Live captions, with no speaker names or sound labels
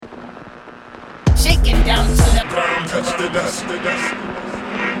Get down to the ground, touch the dust, the dust.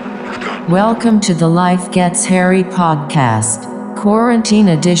 Welcome to the Life Gets Hairy podcast, quarantine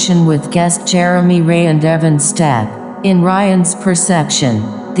edition with guest Jeremy Ray and Evan Stepp. In Ryan's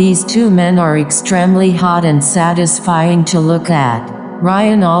perception, these two men are extremely hot and satisfying to look at.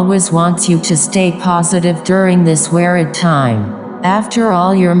 Ryan always wants you to stay positive during this weird time. After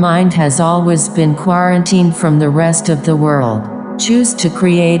all, your mind has always been quarantined from the rest of the world. Choose to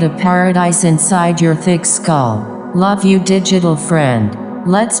create a paradise inside your thick skull. Love you, digital friend.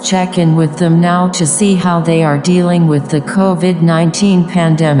 Let's check in with them now to see how they are dealing with the COVID-19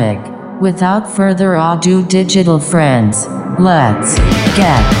 pandemic. Without further ado, digital friends, let's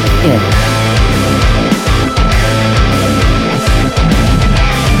get it.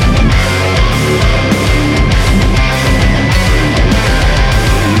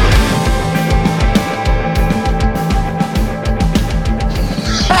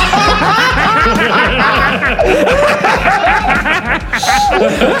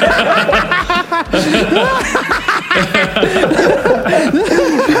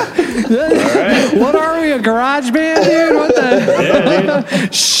 Right. What are we, a garage band, dude? What the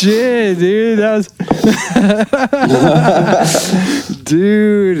dude. Shit, dude, that was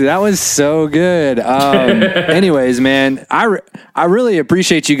dude, that was so good. Anyways, man, I really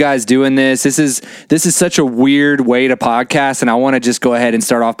appreciate you guys doing this. This is such a weird way to podcast, and I want to just go ahead and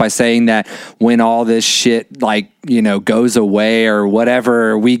start off by saying that when all this shit goes away or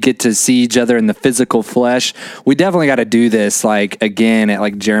whatever, we get to see each other in the physical flesh. We definitely got to do this again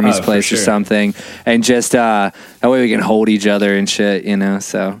at Jeremy's place or something, and just that way we can hold each other and shit,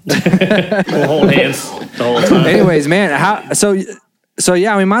 so we'll hold hands the whole time. Anyways, man, so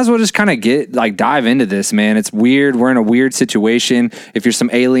yeah, we might as well just kind of dive into this, man. It's weird. We're in a weird situation. If you're some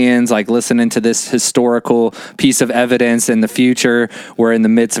aliens listening to this historical piece of evidence in the future, we're in the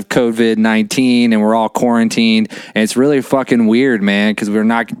midst of COVID-19 and we're all quarantined, and it's really fucking weird, man, because we're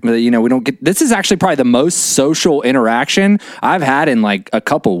not, we don't get, this is actually probably the most social interaction I've had in a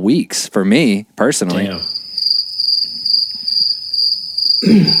couple weeks for me personally. Damn.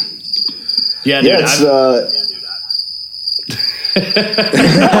 Yeah, dude, it's We're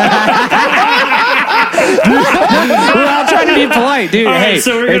all trying to be polite, dude. All right, hey,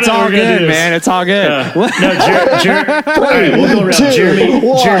 so it's all good, man. It's all good. No, all right, we'll go around. Jeremy.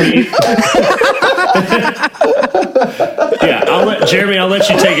 Yeah, I'll let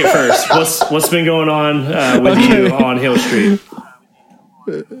you take it first. What's been going on with you on Hill Street?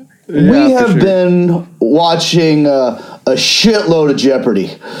 We have been watching a shitload of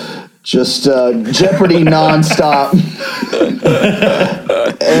Jeopardy. Just Jeopardy nonstop.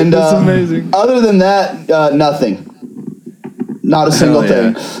 And that's amazing. Other than that, nothing. Not a single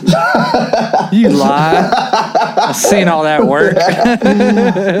thing. You lie. I've seen all that work.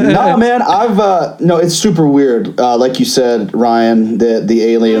 No, man, it's super weird. Like you said, Ryan, the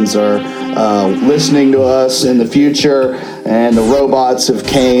aliens are listening to us in the future, and the robots have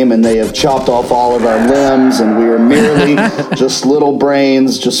came and they have chopped off all of our limbs, and we are merely just little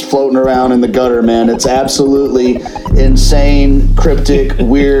brains just floating around in the gutter, man. It's absolutely insane, cryptic,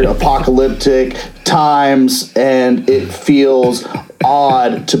 weird, apocalyptic times, and it feels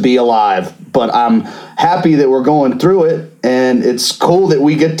odd to be alive. But I'm happy that we're going through it, and it's cool that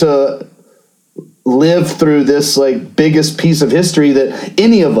we get to live through this biggest piece of history that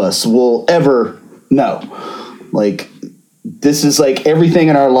any of us will ever know. This is everything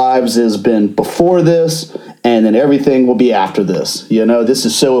in our lives has been before this, and then everything will be after this. This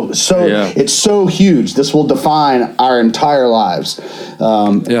is so it's so huge. This will define our entire lives.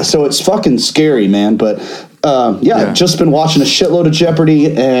 So it's fucking scary, man. But just been watching a shitload of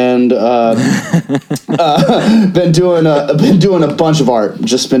Jeopardy, and been doing a bunch of art.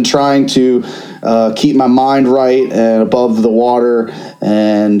 Just been trying to keep my mind right and above the water,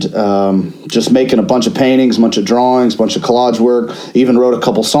 and just making a bunch of paintings, a bunch of drawings, a bunch of collage work. Even wrote a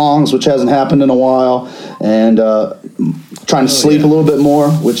couple songs, which hasn't happened in a while, and trying to sleep a little bit more,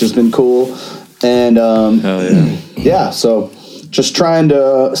 which has been cool. And so just trying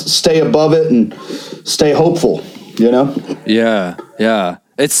to stay above it and stay hopeful, Yeah.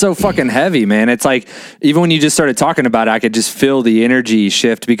 It's so fucking heavy, man. It's even when you just started talking about it, I could just feel the energy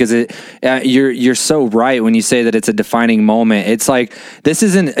shift, because you're so right when you say that it's a defining moment. It's this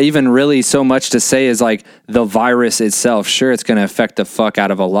isn't even really so much to say as the virus itself. Sure, it's going to affect the fuck out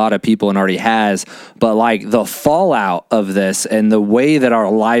of a lot of people and already has, but the fallout of this and the way that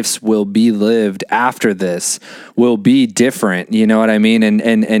our lives will be lived after this will be different. You know what I mean?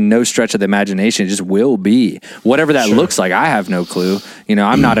 And no stretch of the imagination, it just will be whatever that looks like. I have no clue. You know,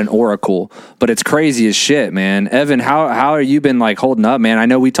 I'm not an oracle, but it's crazy as shit, man. Evan, how have you been like holding up, man? I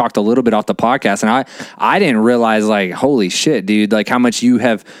know we talked a little bit off the podcast, and I didn't realize, like, holy shit, dude, like how much you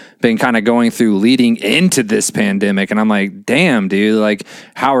have been kind of going through leading into this pandemic. And I'm like, damn, dude, like,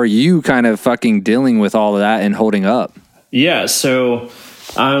 how are you kind of fucking dealing with all of that and holding up? Yeah, so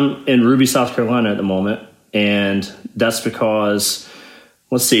I'm in Ruby, South Carolina at the moment, and that's because,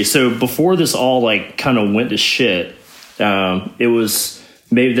 let's see, so before this all like kind of went to shit, it was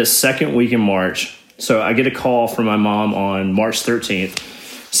maybe the second week in March. So I get a call from my mom on March 13th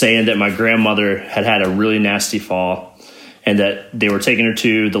saying that my grandmother had a really nasty fall and that they were taking her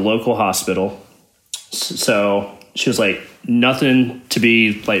to the local hospital. So she was like, nothing to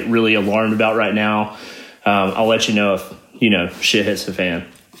be like really alarmed about right now. I'll let you know if, you know, shit hits the fan.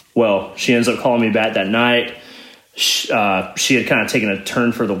 Well, she ends up calling me back that night. She had kind of taken a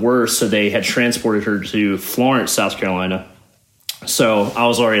turn for the worse, so they had transported her to Florence, South Carolina. So I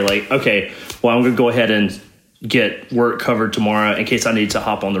was already like, okay, well, I'm going to go ahead and get work covered tomorrow in case I need to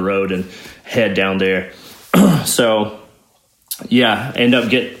hop on the road and head down there. So, yeah, I ended up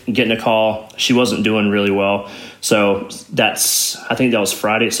getting a call. She wasn't doing really well. So I think that was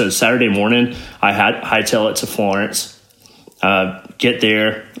Friday. So Saturday morning, I had hightail it to Florence, get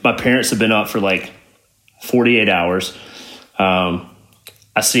there. My parents have been up for like 48 hours.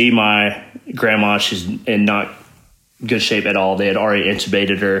 I see my grandma. She's in not good shape at all. They had already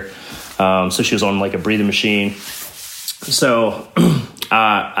intubated her. So she was on like a breathing machine. So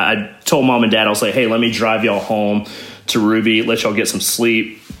I told mom and dad, I was like, hey, let me drive y'all home to Ruby, let y'all get some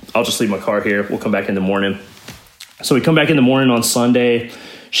sleep. I'll just leave my car here. We'll come back in the morning. So we come back in the morning on Sunday.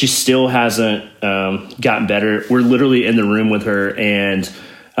 She still hasn't gotten better. We're literally in the room with her, and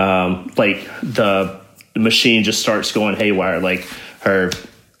like the machine just starts going haywire. Like her,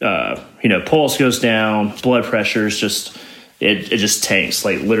 pulse goes down, blood pressure is just it just tanks,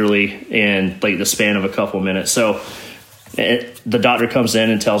 like literally in like the span of a couple of minutes. So the doctor comes in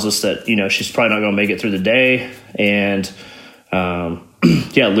and tells us that, you know, she's probably not going to make it through the day. And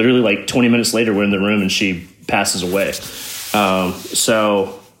yeah, literally like 20 minutes later, we're in the room and she passes away.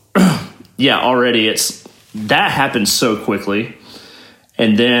 So yeah, already that happened so quickly.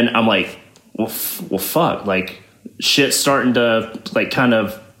 And then I'm like, well, fuck, like shit's starting to like kind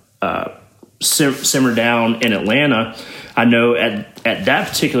of simmer down in Atlanta. I know at that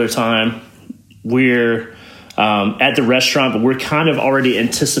particular time we're at the restaurant, but we're kind of already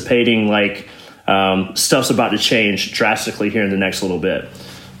anticipating like stuff's about to change drastically here in the next little bit.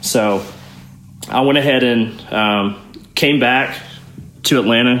 So I went ahead and came back to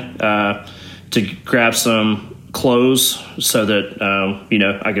Atlanta to grab some clothes so that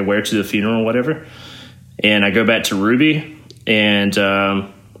I could wear to the funeral or whatever. And I go back to Ruby, and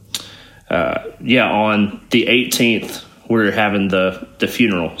on the 18th we're having the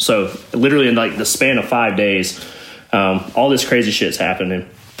funeral. So literally in like the span of 5 days, all this crazy shit's happening.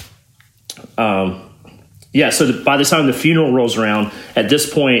 So by the time the funeral rolls around, at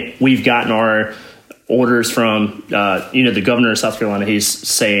this point we've gotten our orders from the governor of South Carolina. He's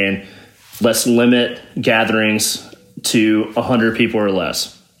saying let's limit gatherings to 100 people or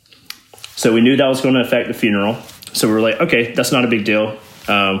less. So we knew that was going to affect the funeral. So we were like, okay, that's not a big deal.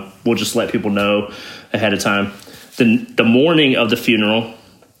 We'll just let people know ahead of time. The morning of the funeral,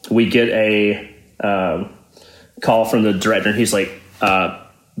 we get a call from the director, and he's like,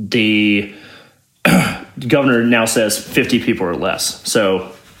 the governor now says 50 people or less.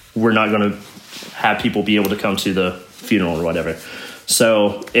 So we're not going to have people be able to come to the funeral or whatever.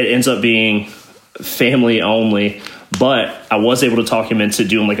 So it ends up being family only, but I was able to talk him into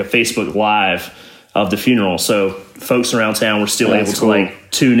doing like a Facebook Live of the funeral. So folks around town were still able to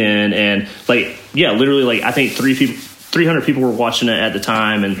like tune in, and like, yeah, literally like I think 300 people were watching it at the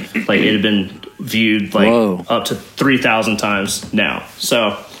time, and like it had been viewed like up to 3,000 times now.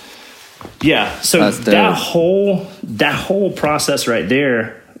 So yeah, so that whole process right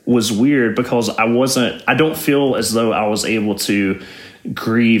there was weird because I don't feel as though I was able to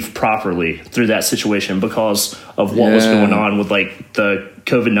grieve properly through that situation because of what was going on with like the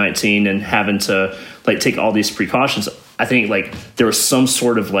COVID-19 and having to like take all these precautions. I think like there was some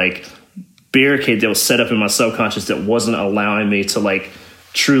sort of like barricade that was set up in my subconscious that wasn't allowing me to like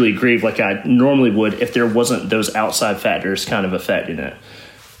truly grieve like I normally would if there wasn't those outside factors kind of affecting it.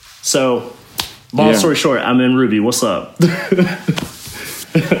 So long story short, I'm in Ruby. What's up?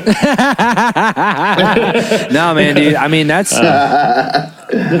 No, man, dude. I mean, that's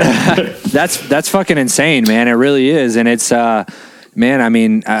fucking insane, man. It really is. And it's, Man, I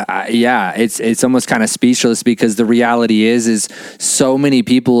mean, yeah, it's almost kind of speechless because the reality is so many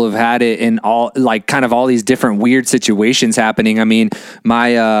people have had it in all like kind of all these different weird situations happening. I mean,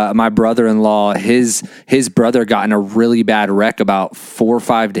 my brother-in-law, his brother got in a really bad wreck about 4 or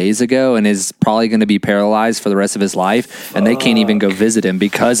 5 days ago and is probably going to be paralyzed for the rest of his life, and they can't even go visit him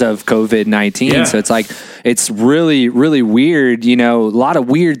because of COVID-19. Yeah. So it's like it's really, really weird. You know, a lot of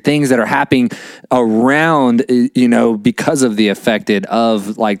weird things that are happening around, you know, because of the affected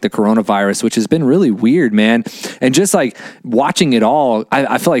of like the coronavirus, which has been really weird, man. And just like watching it all,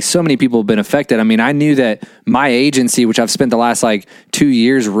 I feel like so many people have been affected. I mean, I knew that my agency, which I've spent the last like 2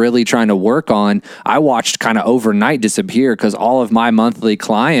 years really trying to work on, I watched kind of overnight disappear because all of my monthly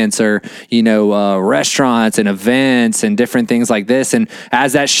clients are, you know, restaurants and events and different things like this. And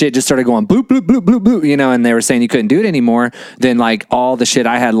as that shit just started going bloop, bloop, bloop, bloop, bloop, you know, and they were saying you couldn't do it anymore, then like all the shit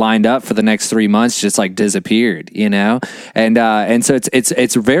I had lined up for the next 3 months just like disappeared, you know? And so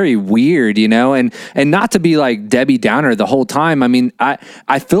it's very weird, you know, and not to be like Debbie Downer the whole time. I mean,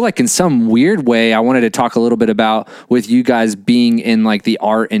 I feel like in some weird way, I wanted to talk a little bit about with you guys being in like the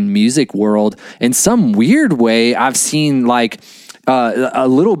art and music world. In some weird way, I've seen like a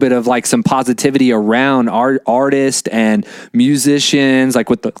little bit of like some positivity around artists and musicians, like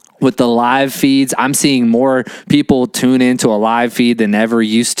with the live feeds. I'm seeing more people tune into a live feed than ever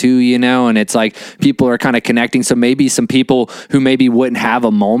used to, you know, and it's like people are kind of connecting. So maybe some people who maybe wouldn't have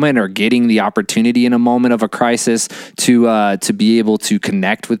a moment are getting the opportunity in a moment of a crisis to be able to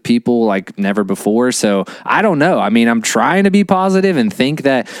connect with people like never before. So I don't know. I mean, I'm trying to be positive and think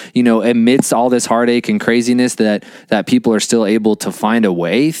that, you know, amidst all this heartache and craziness that people are still able to find a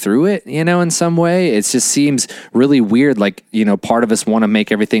way through it, you know, in some way. It just seems really weird. Like, you know, part of us want to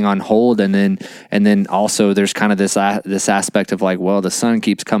make everything on hold, and then also there's kind of this aspect of like, well, the sun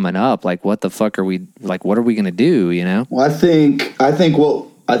keeps coming up. Like, what the fuck are we like? What are we gonna do? You know? Well, I think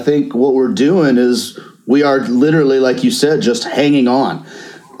what we're doing is we are literally, like you said, just hanging on.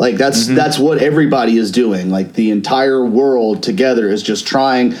 Like that's what everybody is doing. Like the entire world together is just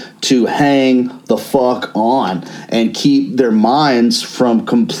trying to hang the fuck on and keep their minds from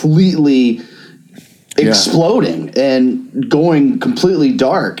completely exploding and going completely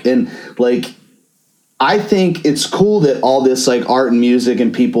dark. And like, I think it's cool that all this like art and music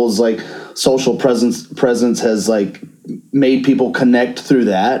and people's like social presence has like made people connect through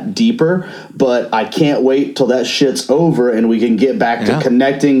that deeper, but I can't wait till that shit's over and we can get back to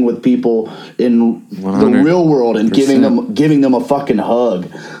connecting with people in 100%. The real world and giving them a fucking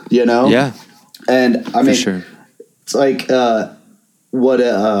hug, you know? Yeah. And I mean, sure. It's like, I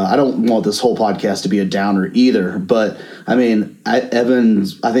don't want this whole podcast to be a downer either, but I mean, I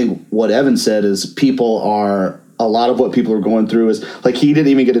think what Evan said is a lot of what people are going through is like, he didn't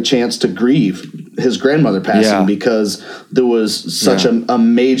even get a chance to grieve his grandmother passing because there was such a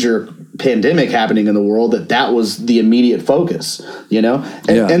major pandemic happening in the world that was the immediate focus, you know?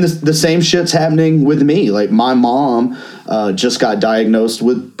 And the same shit's happening with me. Like my mom just got diagnosed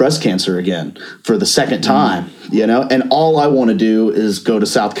with breast cancer again for the second time, you know? And all I want to do is go to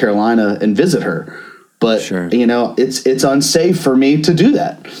South Carolina and visit her. But, you know, it's unsafe for me to do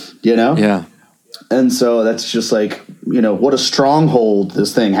that, you know? Yeah. And so that's just like, you know, what a stronghold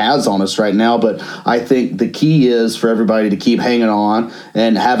this thing has on us right now. But I think the key is for everybody to keep hanging on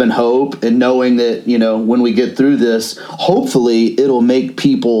and having hope and knowing that, you know, when we get through this, hopefully it'll make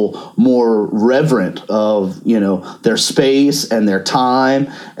people more reverent of, you know, their space and their time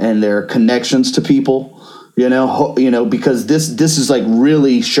and their connections to people. You know, because this is like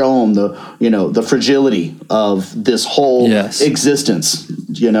really shown the fragility of this whole existence,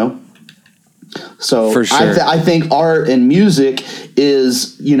 you know. So for sure. I think art and music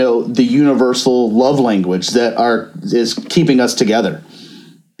is, you know, the universal love language that is keeping us together.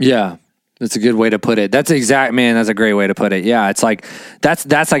 Yeah. That's a good way to put it. That's a great way to put it. Yeah. It's like, that's,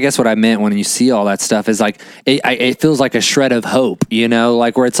 I guess what I meant when you see all that stuff is like, it feels like a shred of hope, you know,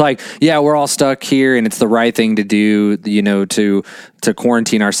 like where it's like, yeah, we're all stuck here and it's the right thing to do, you know, to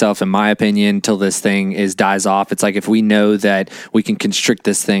quarantine ourselves, in my opinion, till this thing dies off. It's like, if we know that we can constrict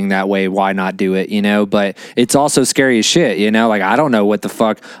this thing that way, why not do it, you know? But it's also scary as shit, you know? Like, I don't know what the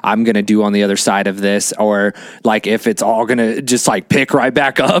fuck I'm going to do on the other side of this, or like if it's all going to just like pick right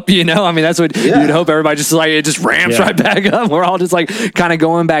back up, you know? I mean, that's what you'd hope everybody just like, it just ramps right back up. We're all just like kind of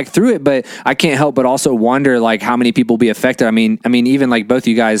going back through it, but I can't help but also wonder like how many people will be affected. I mean, even like both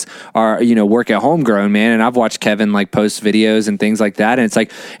you guys are, you know, work at Homegrown, man. And I've watched Kevin like post videos and things like like that. And it's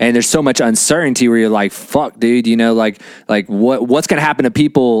like, and there's so much uncertainty where you're like, fuck, dude, you know, like what's going to happen to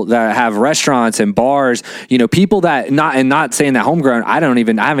people that have restaurants and bars, you know, people that not saying that homegrown,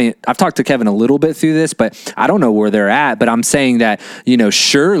 I've talked to Kevin a little bit through this, but I don't know where they're at. But I'm saying that, you know,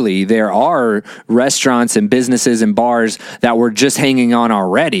 surely there are restaurants and businesses and bars that were just hanging on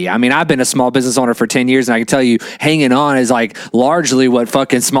already. I mean, I've been a small business owner for 10 years, and I can tell you hanging on is like largely what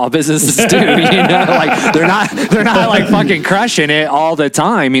fucking small businesses do. You know, like they're not like fucking crushing it all the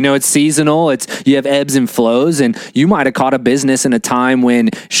time. You know, it's seasonal. You have ebbs and flows, and you might have caught a business in a time when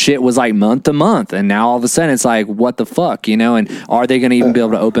shit was like month to month, and now all of a sudden it's like, what the fuck, you know? And are they going to even be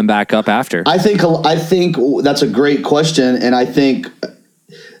able to open back up after? I think that's a great question, and I think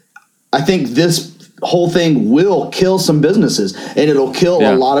this whole thing will kill some businesses, and it'll kill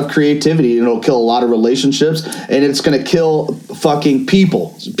a lot of creativity, and it'll kill a lot of relationships, and it's going to kill fucking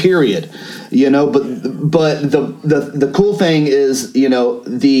people, period. You know, but the cool thing is, you know,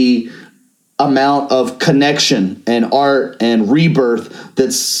 the amount of connection and art and rebirth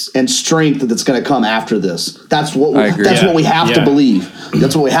and strength that's going to come after this. That's what we have to believe.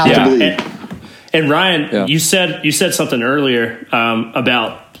 That's what we have to believe. And Ryan, you said something earlier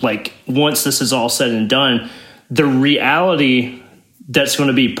about, like, once this is all said and done, the reality that's going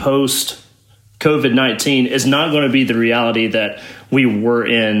to be post COVID-19 is not going to be the reality that we were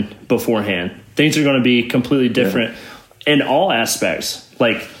in beforehand. Things are going to be completely different in all aspects.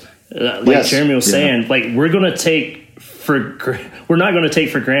 Like Jeremy was saying, like, we're not going to take for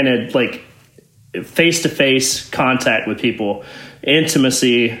granted, like, face-to-face contact with people,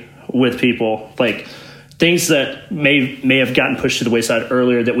 intimacy with people, like things that may have gotten pushed to the wayside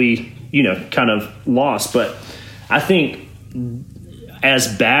earlier that we, you know, kind of lost. But I think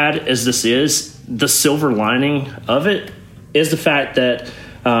as bad as this is, the silver lining of it is the fact that,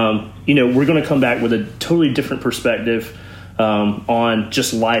 you know, we're going to come back with a totally different perspective on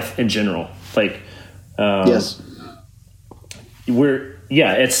just life in general. Like, things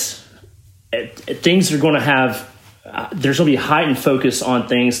are going to have, there's going to be heightened focus on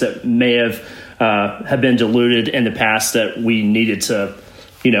things that may have been diluted in the past that we needed to,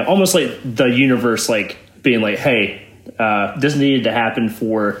 you know, almost like the universe, like being like, hey, this needed to happen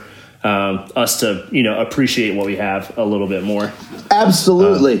for us to, you know, appreciate what we have a little bit more.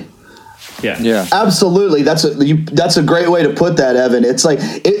 Absolutely. Yeah, absolutely. That's a great way to put that, Evan. It's like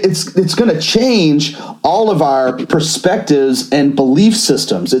it's going to change all of our perspectives and belief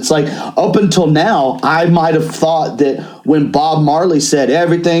systems. It's like, up until now, I might have thought that when Bob Marley said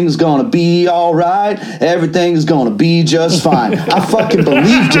everything's going to be all right, everything's going to be just fine, I fucking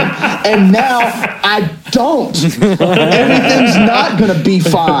believed him. And now I don't. Everything's not going to be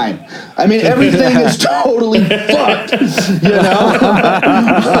fine. I mean, everything is totally fucked, you know?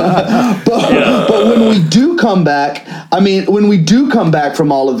 But when we do come back,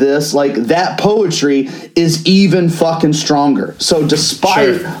 from all of this, like, that poetry is even fucking stronger. So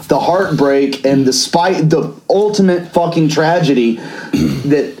despite the heartbreak and despite the ultimate fucking tragedy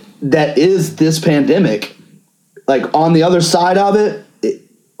that is this pandemic, like, on the other side of it,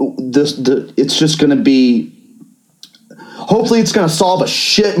 it's just going to be, hopefully it's going to solve a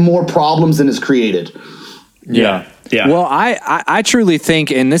shit more problems than is created. Yeah. Well, I truly think,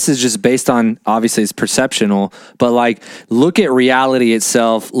 and this is just based on, obviously it's perceptional, but like, look at reality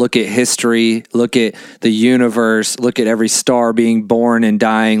itself, look at history, look at the universe, look at every star being born and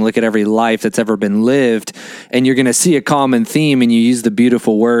dying, look at every life that's ever been lived, and you're going to see a common theme, and you use the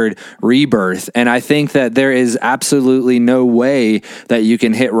beautiful word rebirth. And I think that there is absolutely no way that you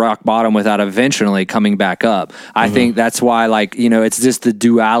can hit rock bottom without eventually coming back up. I think that's why, like, you know, it's just the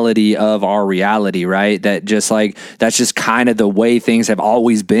duality of our reality, right? That just like, that's just kind of the way things have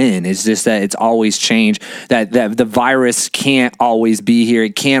always been. It's just that it's always changed, that the virus can't always be here.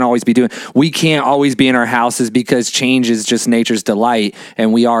 It can't always be we can't always be in our houses, because change is just nature's delight,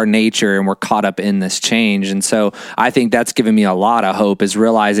 and we are nature, and we're caught up in this change. And so I think that's given me a lot of hope, is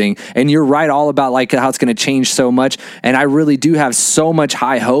realizing, and you're right all about like how it's going to change so much. And I really do have so much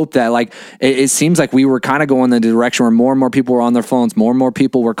high hope that, like, it seems like we were kind of going in the direction where more and more people were on their phones, more and more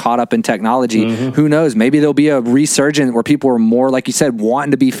people were caught up in technology. Who knows? Maybe there'll be a resurgence where people are more, like you said,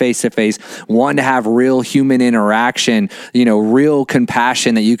 wanting to be face to face, wanting to have real human interaction, you know, real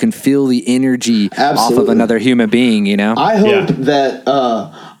compassion, that you can feel the energy off of another human being, you know? I hope that,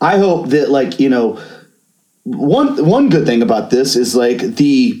 like, you know, one good thing about this is, like,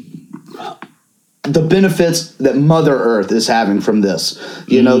 the benefits that Mother Earth is having from this,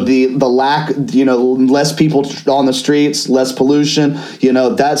 you know, the lack, you know, less people on the streets, less pollution, you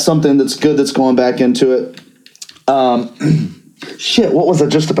know, that's something that's good, that's going back into it. Shit, what was I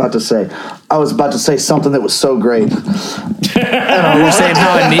just about to say? I was about to say something that was so great. You were saying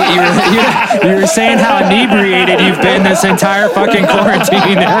you were saying how inebriated you've been this entire fucking quarantine.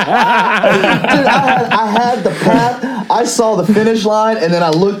 Dude, I had the path. I saw the finish line, and then I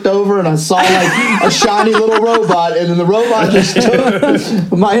looked over and I saw like a shiny little robot, and then the robot just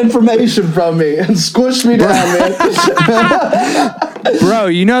took my information from me and squished me down, man. Bro,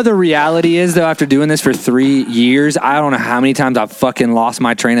 you know the reality is though, after doing this for 3 years, I don't know how many times I've fucking lost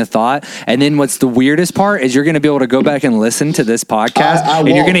my train of thought. And then what's the weirdest part is you're going to be able to go back and listen to this podcast, and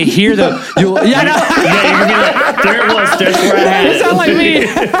you're going to hear the. You're gonna be like, there it was. There's where I had it. Sound like me.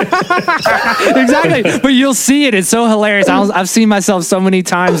 Exactly, but you'll see it. It's so hilarious. I've seen myself so many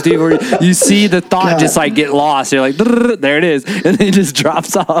times, dude, where you see the thought just like get lost. You're like, there it is, and then it just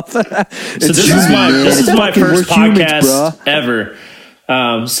drops off. So this is my first podcast ever.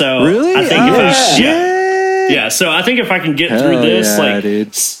 So really? I think so I think if I can get through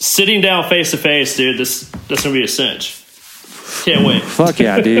this, sitting down face to face, dude, that's gonna be a cinch. Can't wait. Fuck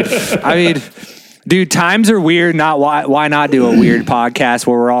yeah, dude. I mean, dude, times are weird. Why not do a weird podcast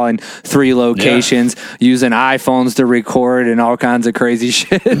where we're all in 3 locations using iPhones to record and all kinds of crazy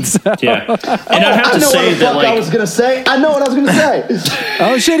shit. So. Yeah, and I have to say that I was gonna say. I know what I was gonna say.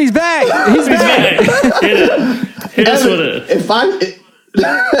 Oh shit, he's back. He's back. Hit us with it.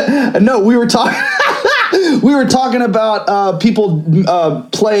 No, we were talking. We were talking about people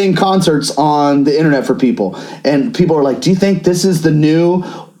playing concerts on the internet for people, and people are like, "Do you think this is the new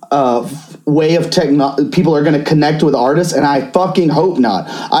way of people are going to connect with artists?" And I fucking hope not.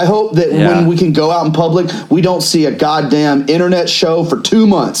 I hope that when we can go out in public, we don't see a goddamn internet show for 2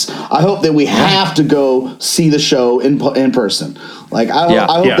 months. I hope that we have to go see the show in person. Like I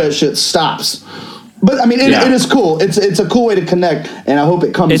hope that shit stops. But I mean, it is cool. It's a cool way to connect, and I hope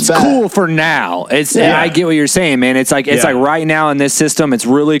it comes back. It's cool for now. I get what you're saying, man. It's like right now in this system, it's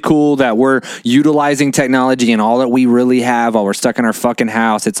really cool that we're utilizing technology and all that we really have while we're stuck in our fucking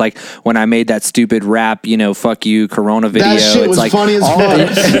house. It's like when I made that stupid rap, fuck you, Corona video. That shit was like funny as fuck.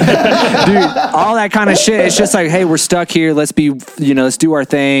 Dude, all that kind of shit. It's just like, hey, we're stuck here. Let's let's do our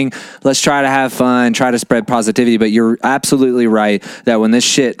thing. Let's try to have fun, try to spread positivity. But you're absolutely right that when this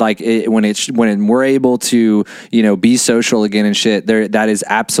shit, when we're able to be social again and shit, that is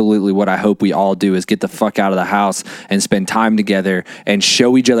absolutely what I hope we all do, is get the fuck out of the house and spend time together and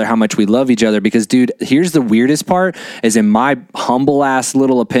show each other how much we love each other. Because dude, here's the weirdest part, is in my humble ass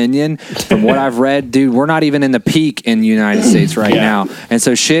little opinion, from what I've read, dude, we're not even in the peak in the United States right now, and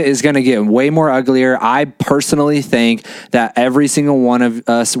so shit is going to get way more uglier. I personally think that every single one of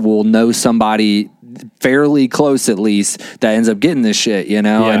us will know somebody fairly close, at least, that ends up getting this shit,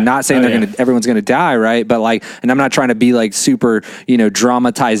 and not saying everyone's gonna die, right? But and I'm not trying to be like super,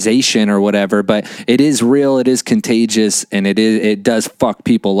 dramatization or whatever, but it is real, it is contagious, and it does fuck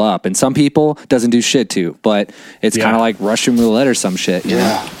people up, and some people doesn't do shit to, but it's kind of like Russian roulette or some shit,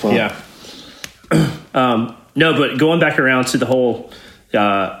 No, but going back around to the whole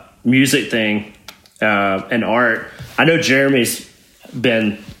music thing and art, I know Jeremy's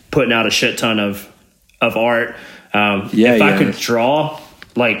been putting out a shit ton of art. If I could draw,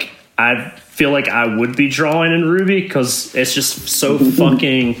 I feel like I would be drawing in Ruby, because it's just so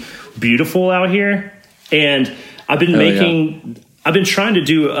fucking beautiful out here. And I've been trying to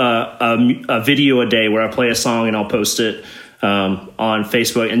do a video a day where I play a song and I'll post it on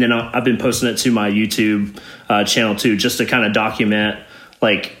Facebook, and then I've been posting it to my YouTube channel too, just to kind of document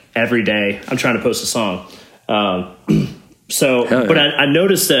every day I'm trying to post a song. But I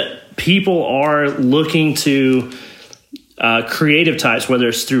noticed that people are looking to creative types, whether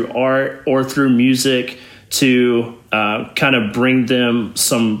it's through art or through music, to kind of bring them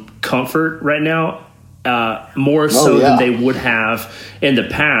some comfort right now, more than they would have in the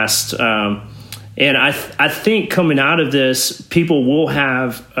past. And I think coming out of this, people will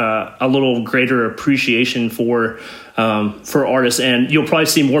have a little greater appreciation for artists, and you'll probably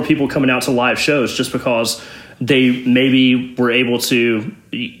see more people coming out to live shows just because they maybe were able to,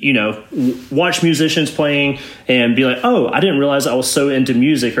 watch musicians playing and be like, oh, I didn't realize I was so into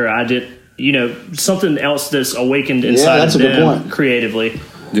music, or I did, something else that's awakened inside of them creatively.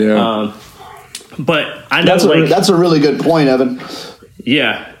 Yeah. But I know that's a really good point, Evan.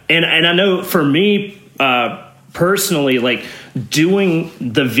 Yeah. And I know for me, personally, doing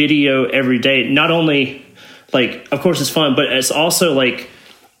the video every day, not only of course it's fun, but it's also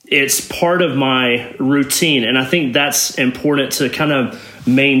it's part of my routine. And I think that's important to kind of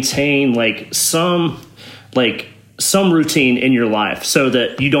maintain some routine in your life, so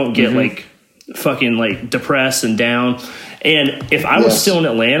that you don't get fucking depressed and down. And if I was still in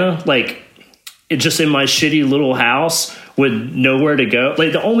Atlanta, just in my shitty little house with nowhere to go.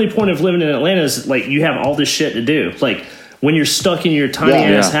 Like, the only point of living in Atlanta is like you have all this shit to do. Like, when you're stuck in your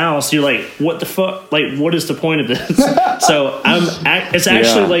tiny ass house, you're like, what the fuck? Like, what is the point of this? So it's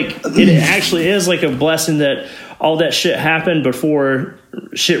actually like, it actually is like a blessing that all that shit happened before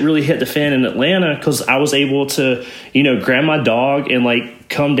shit really hit the fan in Atlanta, because I was able to, grab my dog and like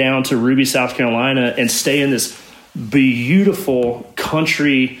come down to Ruby, South Carolina and stay in this beautiful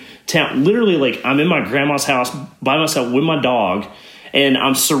country town. Literally, like, I'm in my grandma's house by myself with my dog, and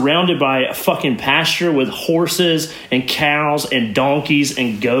I'm surrounded by a fucking pasture with horses and cows and donkeys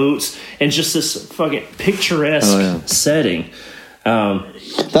and goats and just this fucking picturesque setting.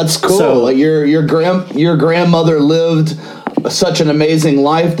 That's cool. So, like your grandmother lived such an amazing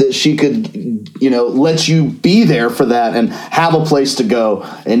life that she could, let you be there for that and have a place to go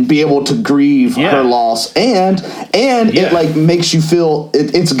and be able to grieve her loss. And it like makes you feel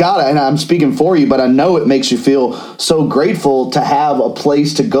it's gotta, and I'm speaking for you, but I know it makes you feel so grateful to have a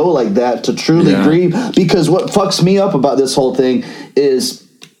place to go like that, to truly grieve. Because what fucks me up about this whole thing is,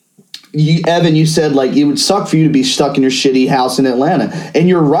 Evan, you said like it would suck for you to be stuck in your shitty house in Atlanta, and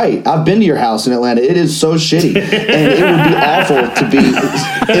you're right. I've been to your house in Atlanta. It is so shitty, and it would be awful to be in that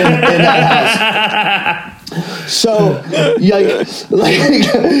house. So, it's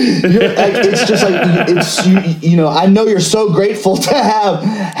just like it's you. I know you're so grateful to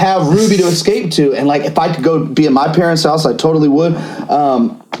have Ruby to escape to, and like if I could go be at my parents' house, I totally would.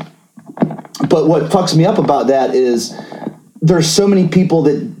 But what fucks me up about that is there's so many people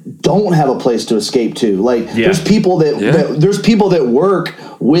that don't have a place to escape to. Like there's people that work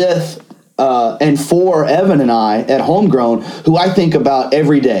with and for Evan and I at Homegrown who I think about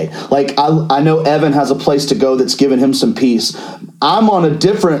every day. Like I know Evan has a place to go that's given him some peace. I'm on a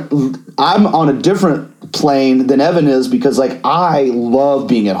different plane than Evan is, because like I love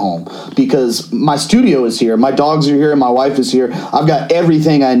being at home because my studio is here, my dogs are here, my wife is here. I've got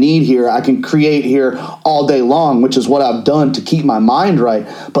everything I need here. I can create here all day long, which is what I've done to keep my mind right.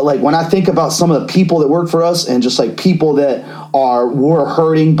 But like when I think about some of the people that work for us and just like people that were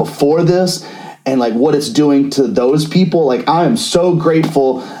hurting before this and like what it's doing to those people, like I am so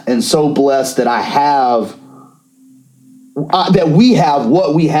grateful and so blessed that I have that we have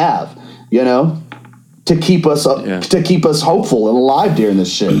what we have, to keep us to keep us hopeful and alive during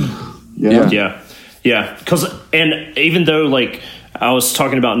this shit. Yeah. Because and even though like I was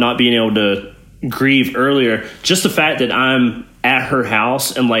talking about not being able to grieve earlier, just the fact that I'm at her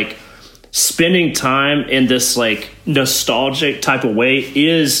house and like spending time in this like nostalgic type of way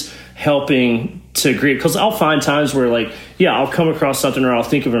is helping to grieve. Because I'll find times where like I'll come across something or I'll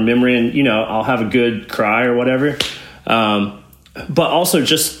think of a memory and I'll have a good cry or whatever. But also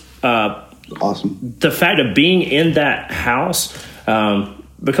just awesome the fact of being in that house,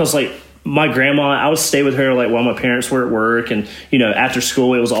 because like my grandma, I would stay with her like while my parents were at work, and after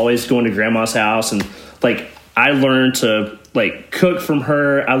school it was always going to grandma's house, and like I learned to like cook from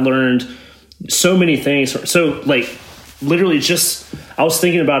her. I learned so many things. So like literally just I was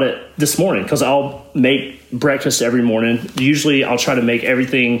thinking about it this morning because I'll make breakfast every morning. Usually I'll try to make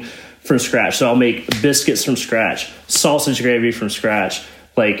everything from scratch. So I'll make biscuits from scratch, sausage gravy from scratch.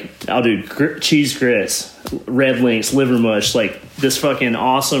 Like I'll do cheese grits, red links, liver mush, like this fucking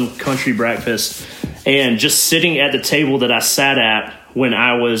awesome country breakfast. And just sitting at the table that I sat at when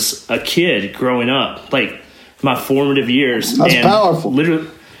I was a kid growing up, like my formative years. That's powerful. Literally,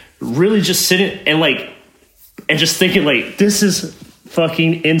 really just sitting and just thinking like, this is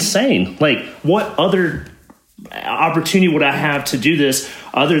fucking insane. Like what other opportunity would I have to do this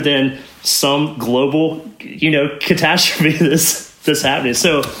other than some global, catastrophe this happening?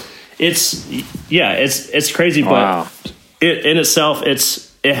 So it's crazy, wow. But it in itself,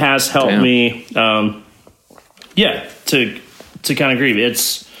 it has helped me, to kind of grieve.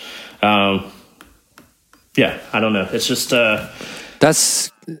 It's, I don't know. It's just,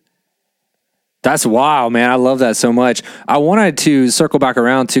 That's wild, man. I love that so much. I wanted to circle back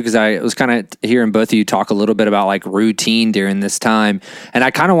around too, because I was kind of hearing both of you talk a little bit about like routine during this time. And I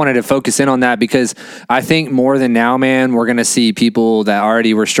kind of wanted to focus in on that because I think more than now, man, we're going to see people that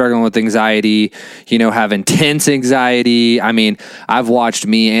already were struggling with anxiety, have intense anxiety. I mean, I've watched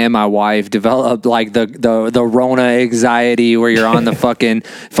me and my wife develop like the Rona anxiety where you're on the fucking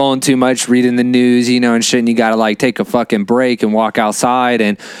phone too much, reading the news, and shit. And you got to like take a fucking break and walk outside.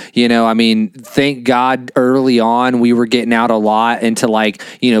 And, I mean, thank God early on we were getting out a lot into like,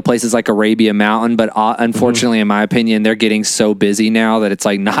 places like Arabia Mountain, but unfortunately, in my opinion, they're getting so busy now that it's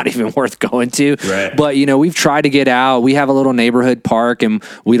like not even worth going to. Right. But, we've tried to get out. We have a little neighborhood park and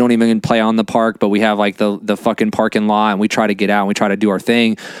we don't even play on the park, but we have like the fucking parking lot and we try to get out and we try to do our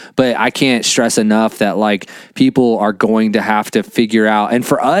thing. But I can't stress enough that like people are going to have to figure out. And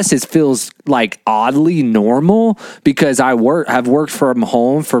for us, it feels like oddly normal because have worked from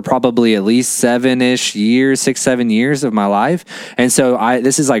home for probably at least 6-7 years of my life. And so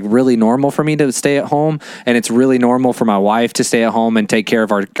this is like really normal for me to stay at home. And it's really normal for my wife to stay at home and take care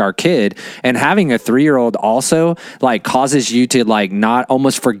of our kid. And having a 3-year-old also like causes you to like not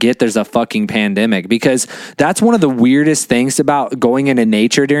almost forget there's a fucking pandemic, because that's one of the weirdest things about going into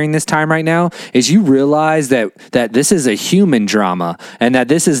nature during this time right now is you realize that this is a human drama and that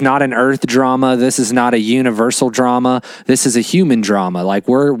this is not an earth drama. This is not a universal drama. This is a human drama. Like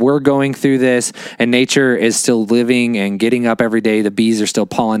we're going through this and nature is still living and getting up every day. The bees are still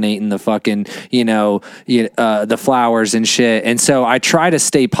pollinating the fucking, the flowers and shit. And so I try to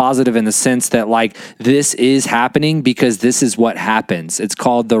stay positive in the sense that like this is happening because this is what happens. It's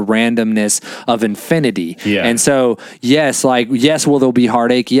called the randomness of infinity. Yeah. And so, yes, will there be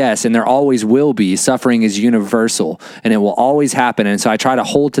heartache? Yes. And there always will be. Suffering is universal and it will always happen. And so I try to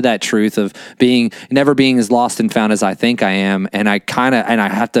hold to that truth of never being as lost and found as I think I am. And I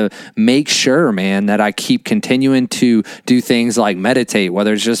have to make sure, man, that I keep continuing to do things like meditate,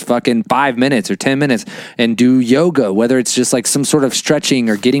 whether it's just fucking 5 minutes or 10 minutes, and do yoga, whether it's just like some sort of stretching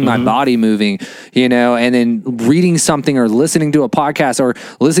or getting my body moving, and then reading something or listening to a podcast or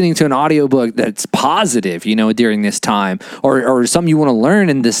listening to an audiobook that's positive, during this time, or something you want to learn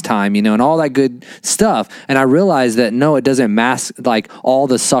in this time, and all that good stuff. And I realize that no, it doesn't mask like all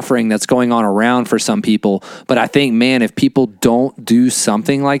the suffering that's going on around for some people. But I think, man, if people don't do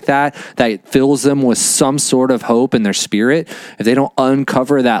something like that fills them with some sort of hope in their spirit, if they don't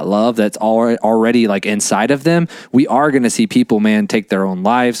uncover that love that's already like inside of them, we are going to see people, man, take their own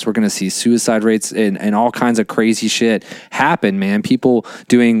lives. We're going to see suicide rates and all kinds of crazy shit happen, man. People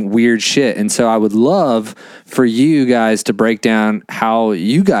doing weird shit. And so I would love for you guys to break down how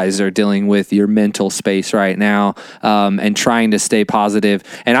you guys are dealing with your mental space right now, and trying to stay positive.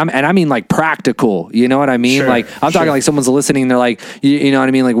 And I mean like practical, you know what I mean? Sure, like I'm talking like someone's listening, they're like, you know what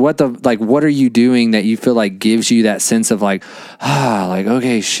I mean? Like what are you doing that you feel like gives you that sense of like, like,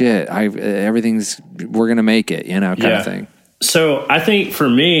 okay, shit, we're going to make it, kind of thing. So I think for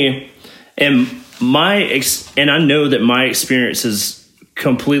me and I know that my experience is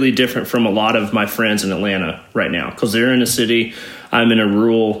completely different from a lot of my friends in Atlanta right now, because they're in a city. I'm in a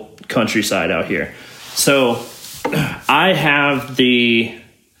rural countryside out here. So I have the,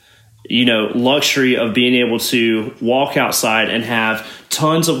 luxury of being able to walk outside and have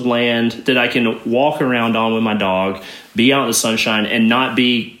tons of land that I can walk around on with my dog, be out in the sunshine and not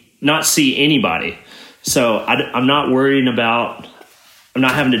see anybody. So I'm not worried about, I'm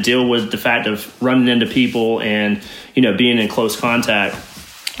not having to deal with the fact of running into people and, being in close contact.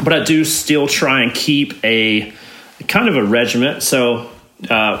 But I do still try and keep a kind of a regiment. So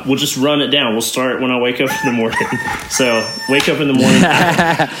we'll just run it down. We'll start when I wake up in the morning. So wake up in the morning.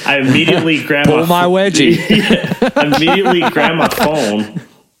 I immediately grab my wedgie. I immediately grab my phone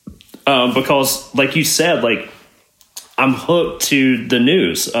because, like you said, like I'm hooked to the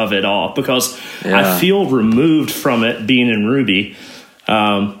news of it all because I feel removed from it being in Ruby.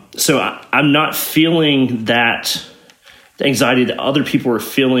 So I'm not feeling that anxiety that other people are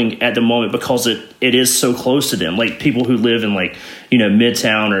feeling at the moment because it is so close to them. Like people who live in like,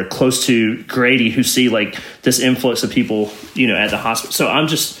 Midtown or close to Grady who see like this influx of people, at the hospital. So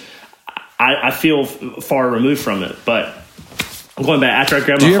I feel far removed from it, but I'm going back after I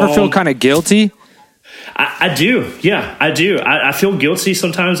grab my phone. Do you ever feel kind of guilty? I do. Yeah, I do. I feel guilty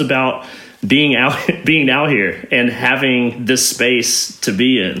sometimes about being out here and having this space to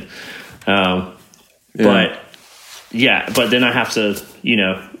be in. But then I have to,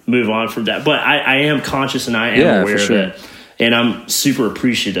 move on from that. But I am conscious and I am aware of it. And I'm super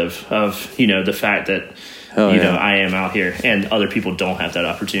appreciative of, the fact that, I am out here and other people don't have that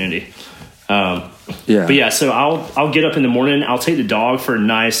opportunity. But yeah, so I'll get up in the morning. I'll take the dog for a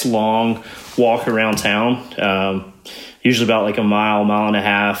nice long walk around town. Usually about like a mile and a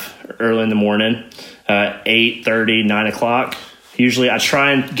half early in the morning, 8:30, 9 o'clock. Usually I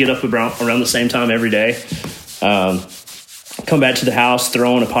try and get up around the same time every day. Come back to the house,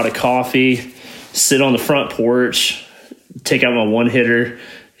 throw in a pot of coffee, sit on the front porch, take out my one hitter,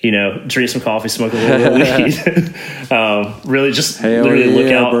 drink some coffee, smoke a little weed. Really just literally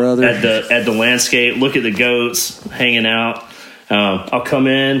look out at the landscape, look at the goats hanging out. I'll come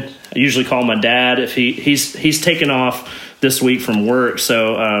in. I usually call my dad if he's taken off this week from work.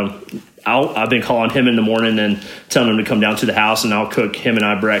 So I've been calling him in the morning and telling him to come down to the house, and I'll cook him and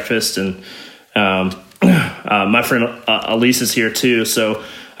I breakfast. And my friend Elise is here too, so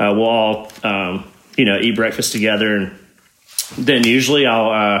we'll all eat breakfast together. And then usually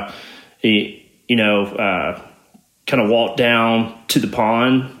I'll kind of walk down to the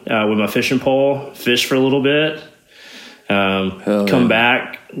pond with my fishing pole, fish for a little bit, come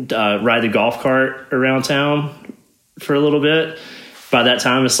back, ride the golf cart around town for a little bit. By that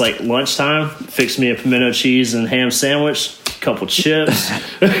time, it's like lunchtime. Fix me a pimento cheese and ham sandwich, a couple chips.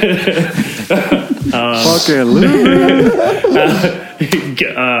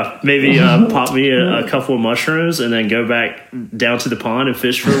 Maybe pop me a couple of mushrooms and then go back down to the pond and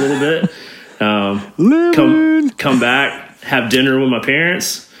fish for a little bit. Come back, have dinner with my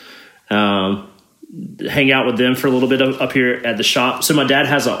parents, hang out with them for a little bit up here at the shop. So my dad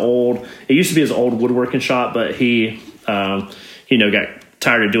has it used to be his old woodworking shop, but he got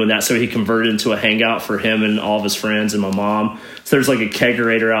tired of doing that, so he converted into a hangout for him and all of his friends and my mom. So there's like a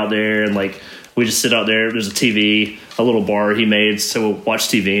kegerator out there, and like we just sit out there. There's a TV, a little bar he made, so we'll watch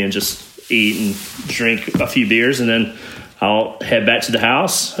TV and just eat and drink a few beers, and then I'll head back to the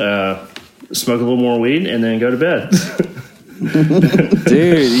house, smoke a little more weed, and then go to bed.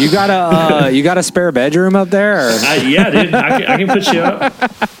 Dude, you got a spare bedroom up there? Yeah, dude, I can put you up.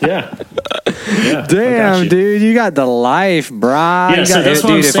 Yeah. Damn, dude, you got the life, bro. Yeah, so that's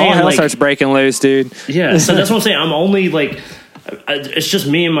what I'm saying. If all hell starts breaking loose, dude. Yeah, so that's what I'm saying. I'm only it's just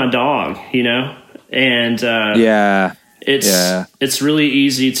me and my dog, and it's really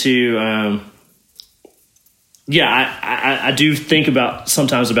easy to. I do think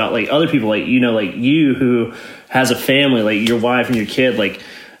sometimes about like other people, like you who has a family, like your wife and your kid, like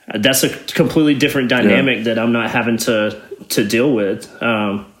that's a completely different dynamic that I'm not having to deal with.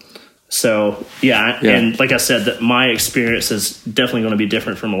 And like I said, that my experience is definitely going to be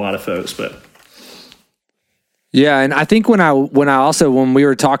different from a lot of folks, but. Yeah, and I think when we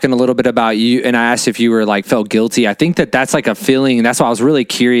were talking a little bit about you, and I asked if you were like felt guilty, I think that's like a feeling, and that's why I was really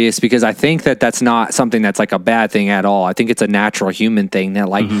curious, because I think that's not something that's like a bad thing at all. I think it's a natural human thing that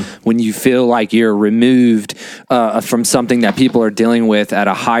like when you feel like you're removed from something that people are dealing with at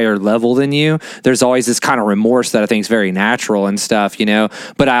a higher level than you, there's always this kind of remorse that I think is very natural and stuff,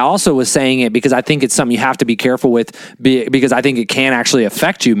 But I also was saying it because I think it's something you have to be careful with, because I think it can actually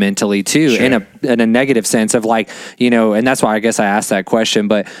affect you mentally too, sure. in a negative sense of like, and that's why I guess I asked that question.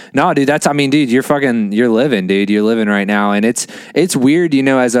 But no, dude, dude, you're living, dude. You're living right now. And it's weird,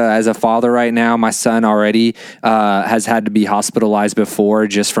 as a father right now. My son already has had to be hospitalized before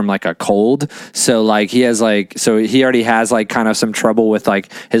just from like a cold. So like he already has like kind of some trouble with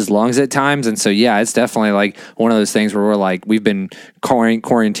like his lungs at times. And so, yeah, it's definitely like one of those things where we've been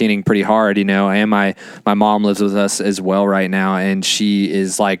quarantining pretty hard, and my mom lives with us as well right now. And she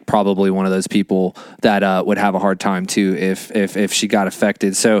is like probably one of those people that would have a hard time too if she got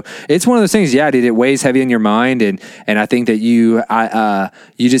affected. So it's one of those things, dude, it weighs heavy on your mind, and I think that you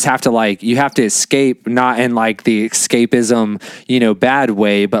just have to you have to escape, not in like the escapism bad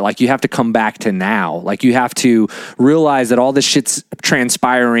way, but like you have to come back to now. Like you have to realize that all this shit's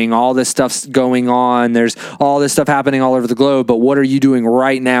transpiring, all this stuff's going on, there's all this stuff happening all over the globe, but what are you doing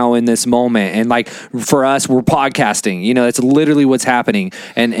right now in this moment? And like for us, we're podcasting, it's literally what's happening,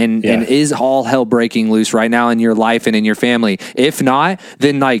 and is all hell breaking loose right now in your life and in your family? If not,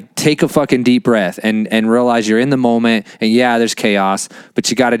 then like take a fucking deep breath and realize you're in the moment, and there's chaos, but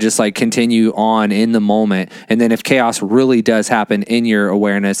you got to just like continue on in the moment. And then if chaos really does happen in your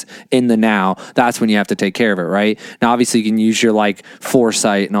awareness in the now, that's when you have to take care of it, right? Now, obviously you can use your like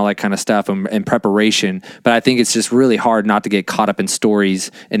foresight and all that kind of stuff and preparation, but I think it's just really hard not to get caught up in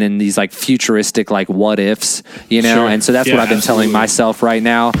stories and in these like futuristic like what ifs, Sure. And so that's what I've been telling myself right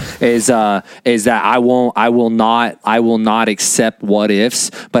now is that I will not accept what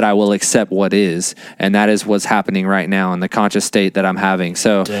ifs, but I will accept what is. And that is what's happening right now in the conscious state that I'm having.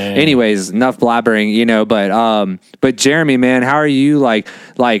 So anyways, enough blabbering, but Jeremy, man, how are you? Like,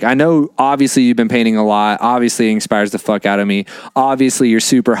 I know obviously you've been painting a lot. Obviously it inspires the fuck out of me. Obviously you're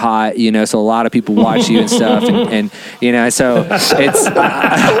super hot, so a lot of people watch you and stuff. And so it's,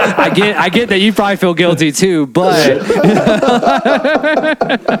 I get that you probably feel guilty too, but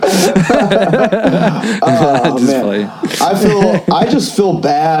oh, man. I just feel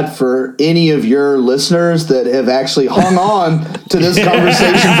bad for any of your listeners that have actually hung on to this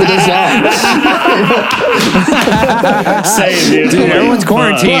conversation for this long. Same, dude. Everyone's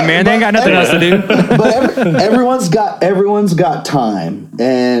quarantined, man. They ain't got nothing else to do. But everyone's got time,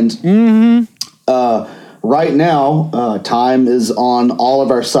 and right now, time is on all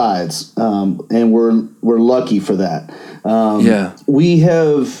of our sides, and we're lucky for that.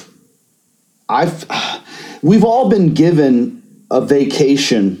 We've all been given a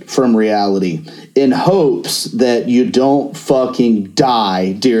vacation from reality in hopes that you don't fucking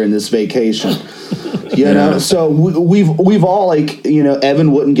die during this vacation. You know, so we've all, like, you know,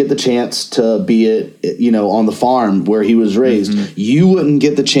 Evan wouldn't get the chance to be at, you know, on the farm where he was raised. Mm-hmm. You wouldn't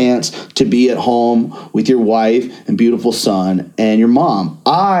get the chance to be at home with your wife and beautiful son and your mom.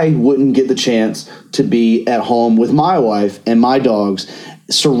 I wouldn't get the chance to be at home with my wife and my dogs,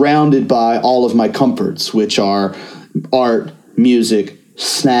 surrounded by all of my comforts, which are art, music,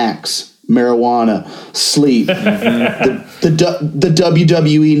 snacks, marijuana, sleep, the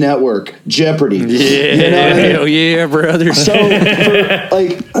WWE network, Jeopardy. Yeah, you know what I mean? Hell yeah, brother. So,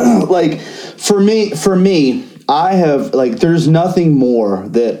 for me, I have, like, there's nothing more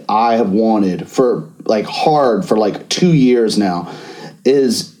that I have wanted for, like, hard for like 2 years now,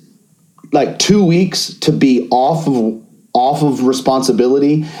 is like 2 weeks to be off of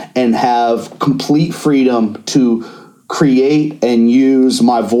responsibility and have complete freedom to create and use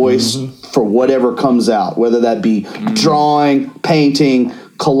my voice for whatever comes out, whether that be drawing, painting,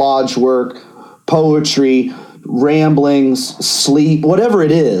 collage work, poetry, ramblings, sleep, whatever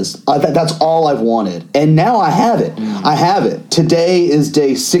it is. That's all I've wanted. And now I have it. I have it. Today is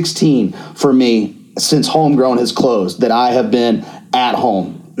day 16 for me since Homegrown has closed, that I have been at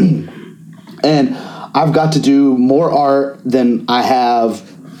home. And I've got to do more art than I have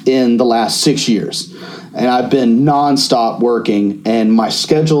in the last 6 years. And I've been nonstop working, and my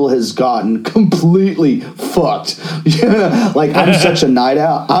schedule has gotten completely fucked. You know, like, I'm such a night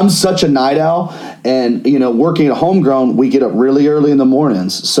owl. And, you know, working at Homegrown, we get up really early in the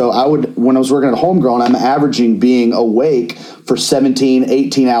mornings. So when I was working at Homegrown, I'm averaging being awake for 17,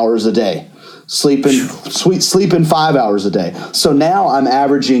 18 hours a day. Sleeping 5 hours a day. So now I'm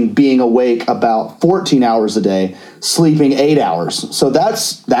averaging being awake about 14 hours a day, sleeping 8 hours. So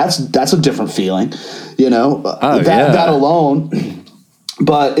that's a different feeling, you know, that alone.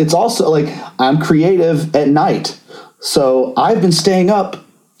 But it's also like, I'm creative at night. So I've been staying up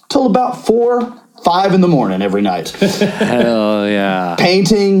till about 4, 5 in the morning every night. Hell yeah.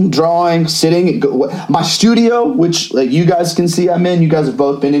 Painting, drawing, sitting. My studio, which, like, you guys can see I'm in. You guys have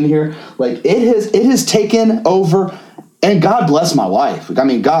both been in here. Like, it has taken over. And God bless my wife. I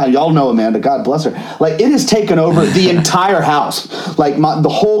mean, God, y'all know Amanda. God bless her. Like, it has taken over the entire house. Like, the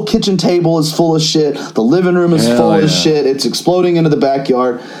whole kitchen table is full of shit. The living room is full of shit. It's exploding into the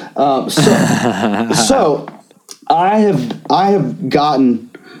backyard. So I have gotten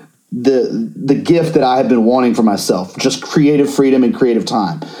the gift that I have been wanting for myself, just creative freedom and creative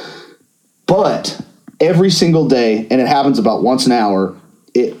time. But every single day, and it happens about once an hour,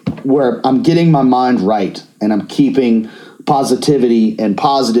 where I'm getting my mind right and I'm keeping positivity and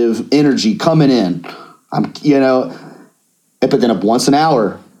positive energy coming in. But then once an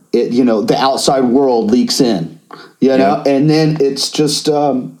hour, the outside world leaks in, and then it's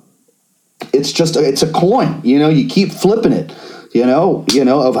a coin, you keep flipping it.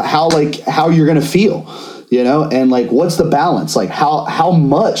 Of how you're going to feel, and like, what's the balance? Like, how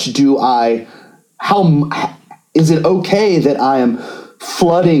much is it okay that I am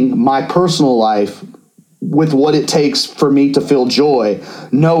flooding my personal life with what it takes for me to feel joy,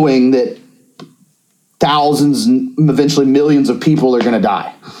 knowing that thousands and eventually millions of people are going to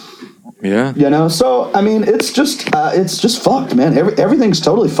die? Yeah. So, I mean, it's just fucked, man. Everything's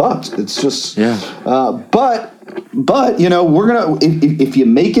totally fucked. It's just, but we're going to, if you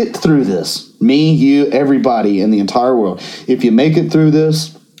make it through this, me, you, everybody in the entire world, if you make it through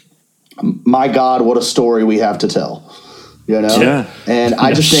this, my God, what a story we have to tell, Yeah. And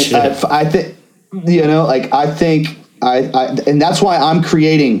I just think, and that's why I'm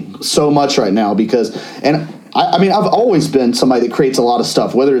creating so much right now, because, I mean, I've always been somebody that creates a lot of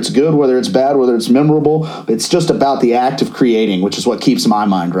stuff, whether it's good, whether it's bad, whether it's memorable. It's just about the act of creating, which is what keeps my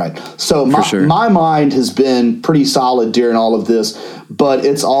mind right. So my mind has been pretty solid during all of this, but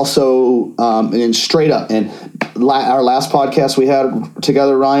it's also and straight up. And our last podcast we had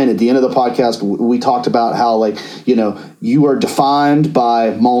together, Ryan, at the end of the podcast, we talked about how, like, you are defined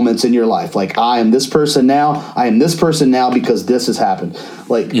by moments in your life. Like, I am this person now. I am this person now because this has happened.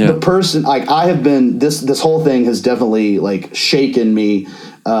 Like, the person, like, I have been, this whole thing has definitely, like, shaken me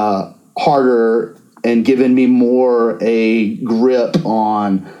harder and given me more a grip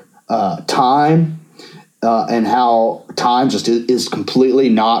on time and how time just is completely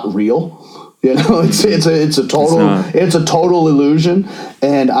not real. You know, it's a total illusion,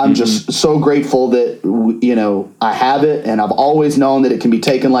 and I'm just so grateful that, you know, I have it, and I've always known that it can be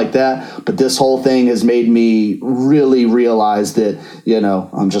taken like that. But this whole thing has made me really realize that, you know,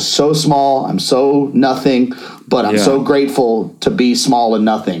 I'm just so small, I'm so nothing, but I'm so grateful to be small and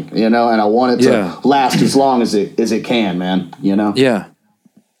nothing, you know, and I want it to last as long as it can, man. You know? Yeah.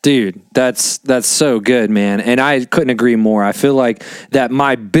 Dude, that's so good, man. And I couldn't agree more. I feel like that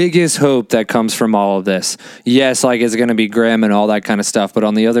my biggest hope that comes from all of this, yes, like it's going to be grim and all that kind of stuff, but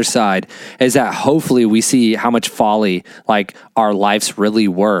on the other side is that hopefully we see how much folly like our lives really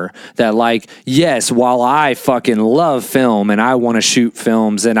were. That like, yes, while I fucking love film and I want to shoot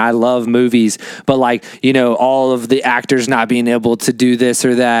films and I love movies, but like, you know, all of the actors not being able to do this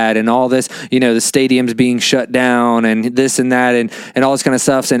or that and all this, you know, the stadiums being shut down and this and that and all this kind of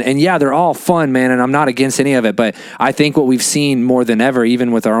stuff. And yeah, they're all fun, man, and I'm not against any of it, but I think what we've seen more than ever,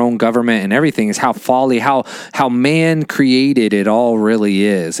 even with our own government and everything, is how folly, how man created it all really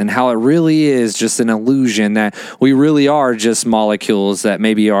is, and how it really is just an illusion that we really are just molecules that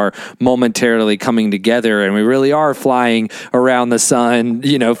maybe are momentarily coming together, and we really are flying around the sun,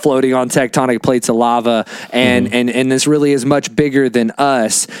 you know, floating on tectonic plates of lava, and this really is much bigger than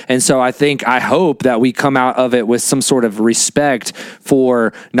us. And so I hope that we come out of it with some sort of respect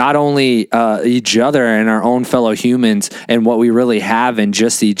for not only each other and our own fellow humans and what we really have in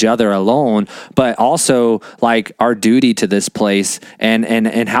just each other alone, but also like our duty to this place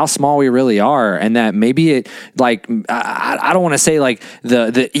and how small we really are. And that maybe it like, I don't want to say like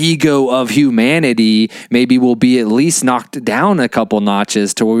the ego of humanity maybe will be at least knocked down a couple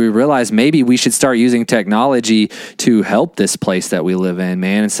notches to where we realize maybe we should start using technology to help this place that we live in,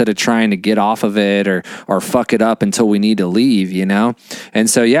 man, instead of trying to get off of it or fuck it up until we need to leave, you know?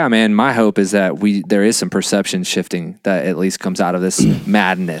 And so, yeah, man, my hope is that there is some perception shifting that at least comes out of this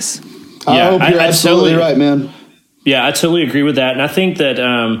madness. I hope you're absolutely right, man. Yeah, I totally agree with that. And I think that,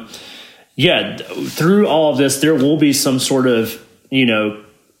 through all of this, there will be some sort of, you know,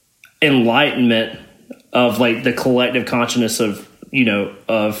 enlightenment of like the collective consciousness of, you know,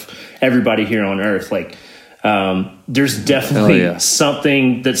 of everybody here on Earth. Like, there's definitely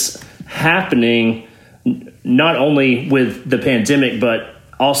something that's happening not only with the pandemic, but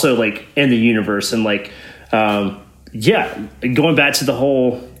also like in the universe. And like, going back to the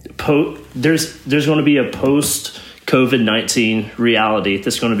whole there's going to be a post COVID-19 reality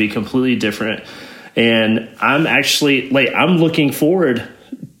that's going to be completely different. And I'm actually like, I'm looking forward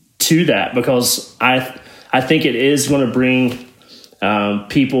to that because I think it is going to bring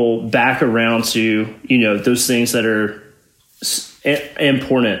people back around to, you know, those things that are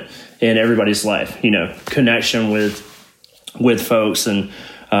important in everybody's life, you know, connection with folks and,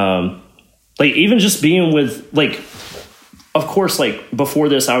 like even just being with like, of course, like before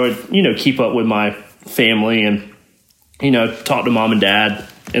this, I would, you know, keep up with my family and, you know, talk to mom and dad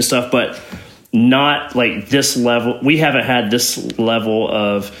and stuff, but not like this level. We haven't had this level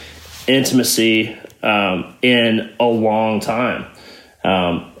of intimacy, in a long time.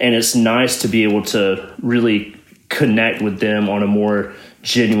 And it's nice to be able to really connect with them on a more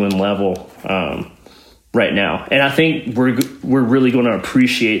genuine level right now. And I think we're really going to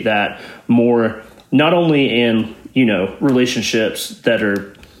appreciate that more, not only in, you know, relationships that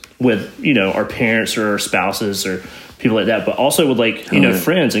are with, you know, our parents or our spouses or people like that, but also with like, you know,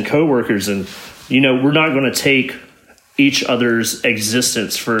 friends and coworkers. And, you know, we're not going to take each other's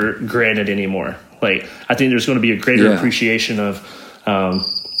existence for granted anymore. Like, I think there's going to be a greater appreciation of,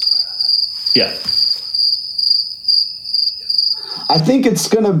 I think it's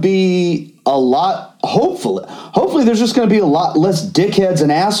going to be a lot, hopefully there's just going to be a lot less dickheads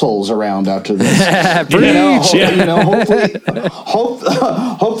and assholes around after this.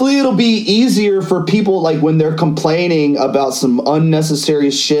 Hopefully it'll be easier for people, like when they're complaining about some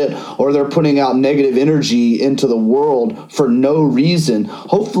unnecessary shit or they're putting out negative energy into the world for no reason.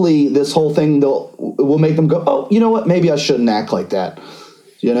 Hopefully this whole thing will make them go, oh, you know what? Maybe I shouldn't act like that.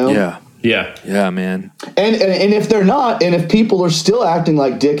 You know? Yeah, man. And if they're not, and if people are still acting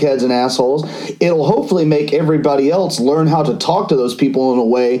like dickheads and assholes, it'll hopefully make everybody else learn how to talk to those people in a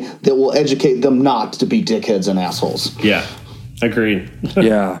way that will educate them not to be dickheads and assholes. Yeah, agreed.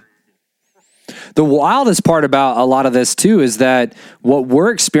 Yeah. The wildest part about a lot of this too is that what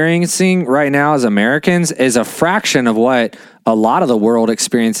we're experiencing right now as Americans is a fraction of what a lot of the world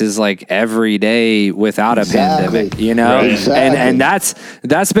experiences like every day without a pandemic, you know? Right. Exactly. And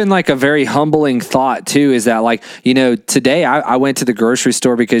that's been like a very humbling thought too, is that like, you know, today I went to the grocery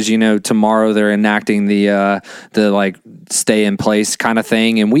store because, you know, tomorrow they're enacting the like stay in place kind of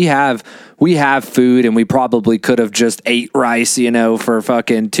thing. And we have food, and we probably could have just ate rice, you know, for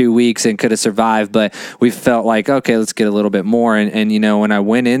fucking 2 weeks and could have survived. But we felt like, okay, let's get a little bit more. And you know, when I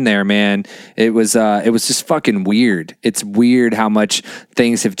went in there, man, it was just fucking weird. It's weird how much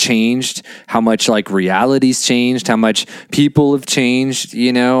things have changed, how much like reality's changed, how much people have changed,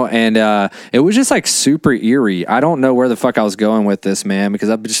 you know, and it was just like super eerie. I don't know where the fuck I was going with this, man, because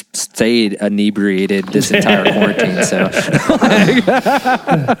I've just stayed inebriated this entire quarantine. So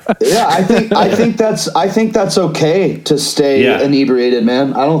Yeah, I think that's okay to stay inebriated,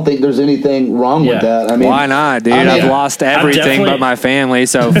 man. I don't think there's anything wrong with that. I mean, why not, dude? I've lost everything but my family,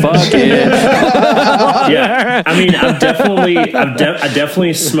 so fuck it. Yeah, I mean, I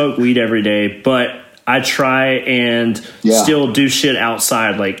definitely smoke weed every day, but I try and still do shit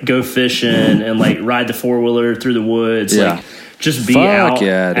outside, like go fishing and like ride the 4-wheeler through the woods, like just be out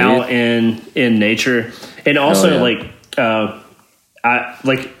in nature, and also I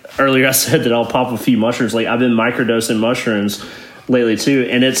like earlier I said that I'll pop a few mushrooms. Like I've been microdosing mushrooms lately too,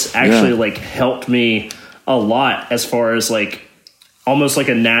 and it's actually like helped me a lot as far as like almost like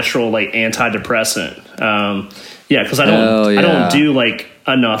a natural like antidepressant. Because I don't do like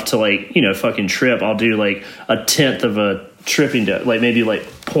enough to like, you know, fucking trip. I'll do like a tenth of a tripping dose, like maybe like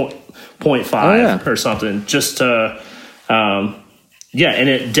 0.5 or something, just to and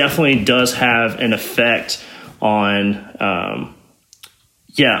it definitely does have an effect on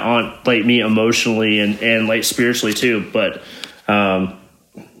on like me emotionally and like spiritually too. But I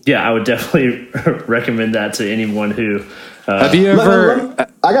would definitely recommend that to anyone who have you ever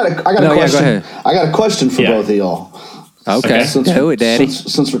I got a question. Go ahead. I got a question for both of y'all. Okay. Do it, Daddy.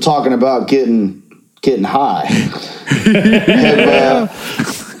 Since we're talking about getting high.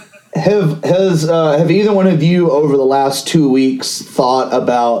 Have either one of you over the last 2 weeks thought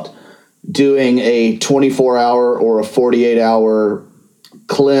about doing a 24-hour or a 48-hour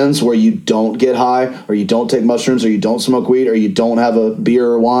cleanse where you don't get high, or you don't take mushrooms, or you don't smoke weed, or you don't have a beer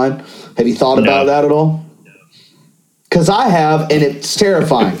or wine? Have you thought about that at all? Because I have, and it's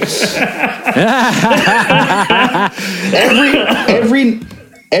terrifying.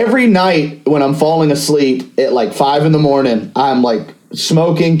 every night when I'm falling asleep at like 5 a.m, I'm like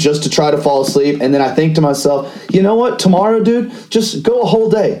smoking just to try to fall asleep, and then I think to myself, you know what? Tomorrow, dude, just go a whole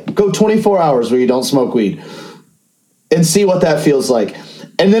day, go 24 hours where you don't smoke weed, and see what that feels like.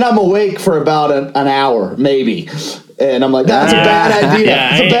 And then I'm awake for about an hour, maybe. And I'm like, that's a bad idea.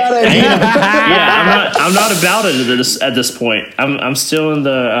 It's a bad idea. I'm not about it at this point. I'm still in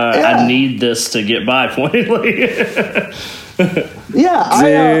the I need this to get by point.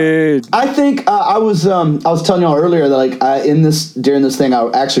 I think I was telling y'all earlier that like during this thing I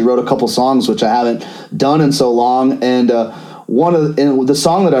actually wrote a couple songs which I haven't done in so long, and the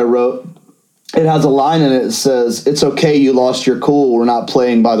song that I wrote, it has a line in it that says, "It's okay, you lost your cool. We're not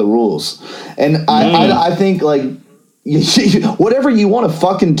playing by the rules." And I think like whatever you want to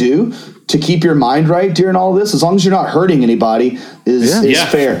fucking do to keep your mind right during all this, as long as you're not hurting anybody, is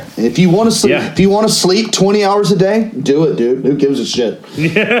fair. If you want to sleep 20 hours a day, do it, dude. Who gives a shit?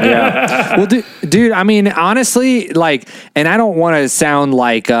 Well, dude, I mean, honestly, like, and I don't want to sound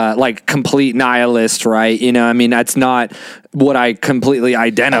like complete nihilist, right? You know, I mean, that's not what I completely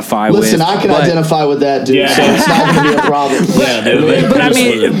identify with. Listen, I can identify with that, dude. So it's not going to be a problem.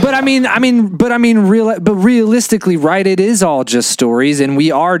 But realistically, right? It is all just stories, and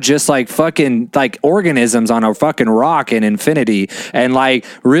we are just like fucking like organisms on a fucking rock in infinity, and like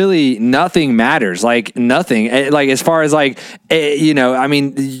really nothing matters. Like nothing. Like as far as like you know, I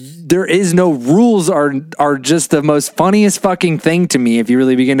mean, there is no rules. Are just the most funniest fucking thing to me. If you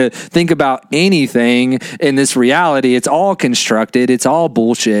really begin to think about anything in this reality, it's all constructed. It's all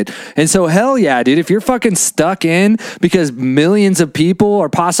bullshit. And so hell yeah, dude, if you're fucking stuck in because millions of people are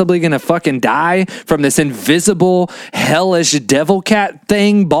possibly gonna fucking die from this invisible hellish devil cat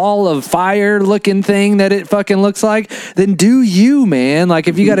thing, ball of fire looking thing that it fucking looks like, then do you, man. Like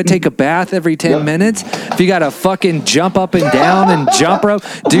if you got to take a bath every 10 minutes, if you got to fucking jump up and down and jump rope,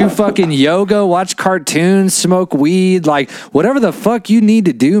 do fucking yoga, watch cartoons, smoke weed, like whatever the fuck you need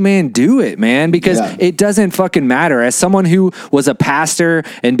to do, man, do it, man, because it doesn't fucking matter. As someone who was a pastor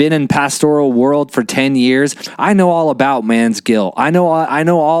and been in pastoral world for 10 years, I know all about man's guilt. I know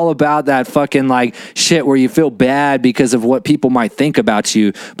all about that fucking like shit where you feel bad because of what people might think about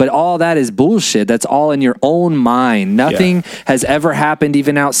you. But all that is bullshit. That's all in your own mind. Nothing has ever happened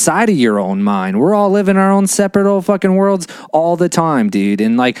even outside of your own mind. We're all living our own separate old fucking worlds all the time, dude.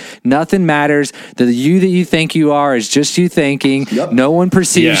 And like nothing matters. The you that you think you are is just you thinking. Yep. No one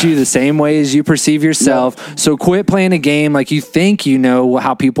perceives you the same way as you perceive yourself. Yep. So quit playing a game like you think you know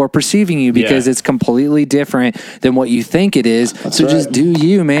how people are perceiving you, because it's completely different than what you think it is. So just do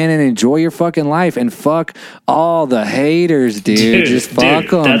you, man, and enjoy your fucking life, and fuck all the haters, dude. Just fuck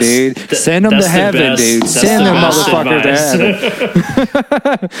them, dude. Send them to heaven, dude. Send them motherfuckers to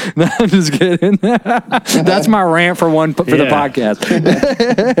heaven. No, I'm just kidding. That's my rant for the podcast.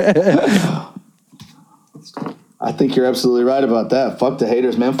 I think you're absolutely right about that. Fuck the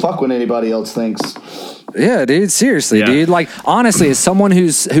haters, man. Fuck what anybody else thinks. Yeah, dude. Seriously, dude. Like, honestly, as someone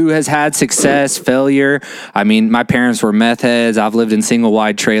who has had success, failure. I mean, my parents were meth heads. I've lived in single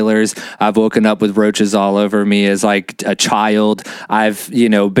wide trailers. I've woken up with roaches all over me as like a child. I've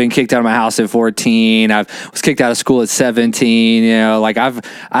been kicked out of my house at 14. I was kicked out of school at 17. Like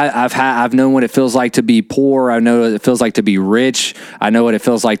I've known what it feels like to be poor. I know what it feels like to be rich. I know what it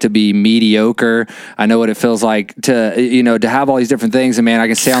feels like to be mediocre. I know what it feels like to have all these different things. And man, I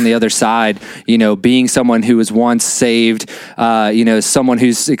can say on the other side, being someone who was once saved, someone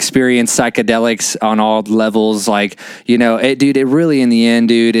who's experienced psychedelics on all levels, like, it really, in the end,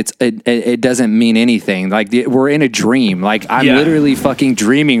 dude, it doesn't mean anything. Like, we're in a dream. Like, I'm literally fucking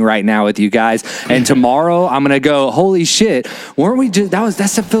dreaming right now with you guys. And tomorrow I'm going to go, holy shit, weren't we just,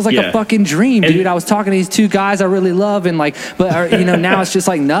 that feels like a fucking dream, dude. I was talking to these two guys I really love, and like, but now it's just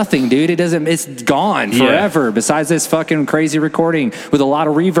like nothing, dude. It's gone forever, besides this fucking crazy recording with a lot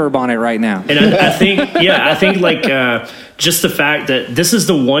of reverb on it right now. And I think like just the fact that this is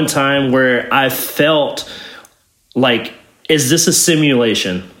the one time where I felt like, is this a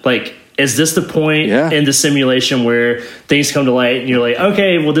simulation? Like, is this the point in the simulation where things come to light and you're like,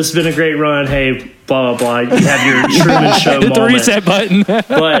 okay, well, this has been a great run. Hey, blah, blah, blah. You have your Truman Show moment. The reset button.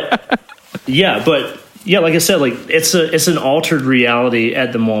 but like I said, like it's an altered reality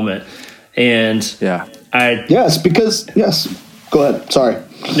at the moment. And go ahead. Sorry.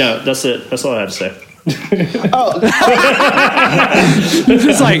 No, that's it. That's all I had to say. It's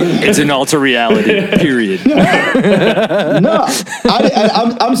just like, it's an alter reality, period. No,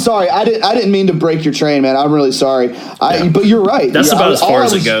 I'm sorry. I didn't mean to break your train, man. I'm really sorry. But you're right. That's about as far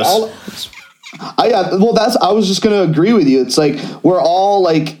as it goes. I was just going to agree with you. It's like we're all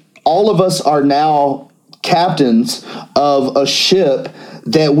of us are now captains of a ship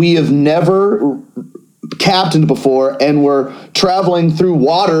that we have never captained before, and we're traveling through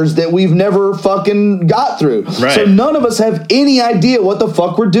waters that we've never fucking got through. Right. So none of us have any idea what the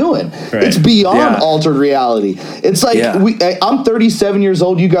fuck we're doing. Right. It's beyond altered reality. It's like I'm 37 years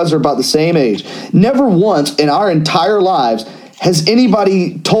old. You guys are about the same age. Never once in our entire lives has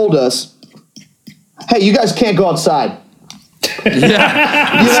anybody told us, hey, you guys can't go outside.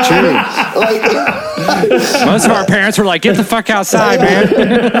 It's true. Most of our parents were like, get the fuck outside,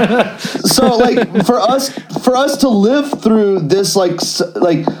 man. So like for us to live through this like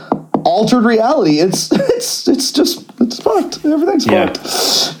altered reality, it's fucked. Everything's fucked.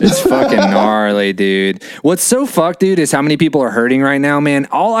 It's fucking gnarly, dude. What's so fucked, dude, is how many people are hurting right now, man.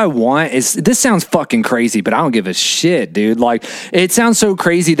 All I want is, this sounds fucking crazy, but I don't give a shit, dude. Like, it sounds so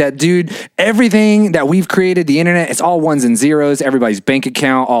crazy that, dude, everything that we've created, the internet, it's all ones and zeros, everybody's bank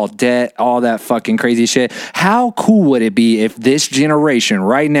account, all debt, all that fucking crazy shit. How cool would it be if this generation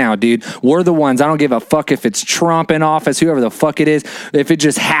right now, dude, we're the ones, I don't give a fuck if it's Trump in office, whoever the fuck it is, if it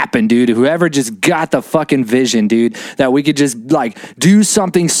just happened, dude, whoever just got the fucking vision, dude, that we could just like do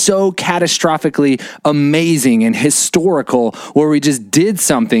something so catastrophically amazing and historical, where we just did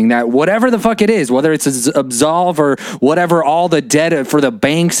something that, whatever the fuck it is, whether it's absolve or whatever, all the debt for the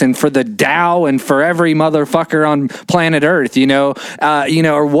banks and for the Dow and for every motherfucker on planet Earth,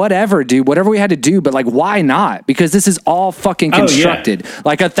 or whatever, dude, whatever we had to do. But like, why not? Because this is all fucking constructed.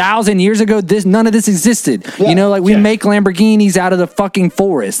 Like 1,000 years ago, none of this existed. We make Lamborghinis out of the fucking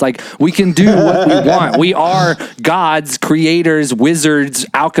forest. Like, we can do what we want. We are gods, creators, wizards,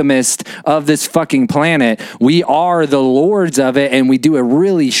 alchemists of this fucking planet. We are the lords of it, and we do a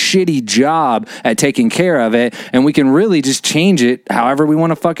really shitty job at taking care of it, and we can really just change it however we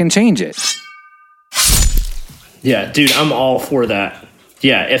want to fucking change it. Yeah, dude, I'm all for that.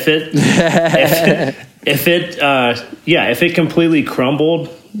 Yeah, if it completely crumbled,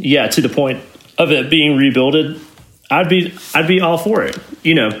 to the point of it being rebuilded, I'd be all for it.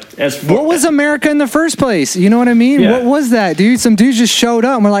 What was America in the first place? You know what I mean? Yeah. What was that, dude? Some dudes just showed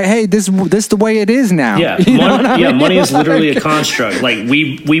up and we're like, hey, this is the way it is now. Yeah, money is literally a construct. Like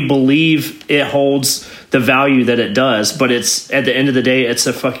we believe it holds the value that it does, but it's at the end of the day, it's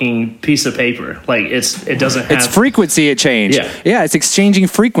a fucking piece of paper. Like it doesn't have... It's frequency it changed. Yeah, it's exchanging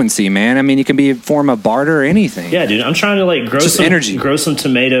frequency, man. I mean, it can be a form of barter or anything. Yeah, dude, I'm trying to like grow some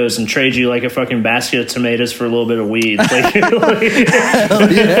tomatoes and trade you like a fucking basket of tomatoes for a little bit of weed. Like,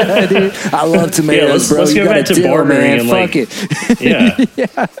 Hell yeah, dude. I love tomatoes, bro. Let's go back to bartering and fuck it.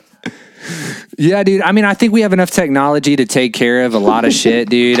 Yeah. Yeah, dude. I mean, I think we have enough technology to take care of a lot of shit,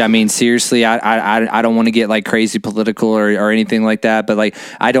 dude. I mean, seriously, I don't want to get like crazy political or anything like that, but like,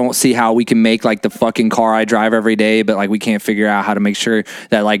 I don't see how we can make like the fucking car I drive every day, but like we can't figure out how to make sure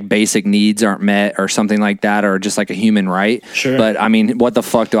that like basic needs aren't met or something like that, or just like a human right. Sure. But I mean, what the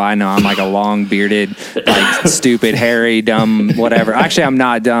fuck do I know? I'm like a long bearded, like stupid, hairy, dumb, whatever. Actually, I'm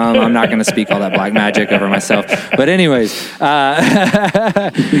not dumb. I'm not going to speak all that black magic over myself. But anyways,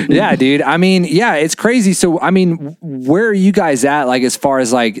 yeah, dude. I mean, yeah, it's crazy. So, I mean, where are you guys at? Like, as far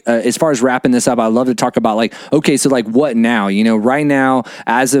as wrapping this up, I'd love to talk about like, okay, so like what now? You know, right now,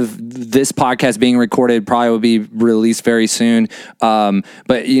 as of this podcast being recorded, probably will be released very soon.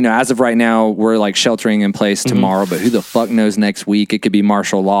 But you know, as of right now, we're like sheltering in place tomorrow, but who the fuck knows next week? It could be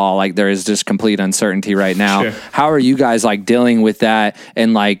martial law. Like there is just complete uncertainty right now. Sure. How are you guys like dealing with that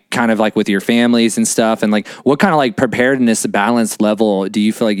and like kind of like with your families and stuff? And like what kind of like preparedness, balance level do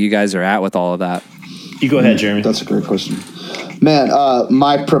you feel like you guys are at with all of that? You go ahead, Jeremy. That's a great question. Man,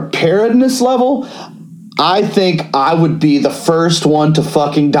 my preparedness level, I think I would be the first one to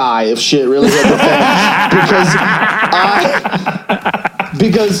fucking die if shit really hit the fan.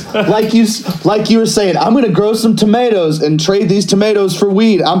 Because like you were saying, I'm going to grow some tomatoes and trade these tomatoes for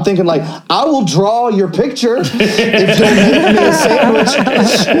weed. I'm thinking like, I will draw your picture if you'll make me a sandwich.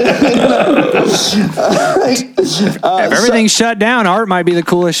 If everything's shut down, art might be the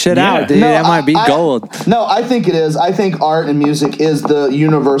coolest shit out, dude. That might be gold. No, I think it is. I think art and music is the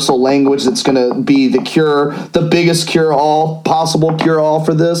universal language that's going to be the cure, the biggest cure-all, possible cure-all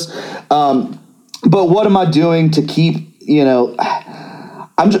for this. But what am I doing to keep, you know...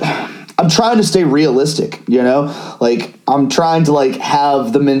 I'm trying to stay realistic, you know, like I'm trying to like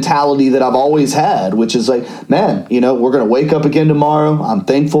have the mentality that I've always had, which is like, man, you know, we're going to wake up again tomorrow. I'm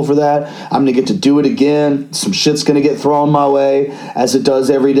thankful for that. I'm going to get to do it again. Some shit's going to get thrown my way as it does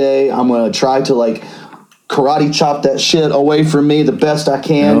every day. I'm going to try to like karate chop that shit away from me the best I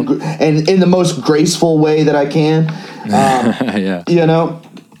can and in the most graceful way that I can, yeah. You know,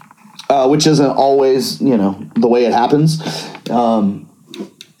 which isn't always, you know, the way it happens.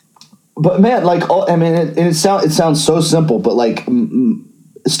 But man, like, I mean, it sounds so simple, but like,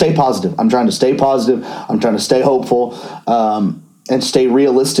 stay positive. I'm trying to stay positive. I'm trying to stay hopeful, and stay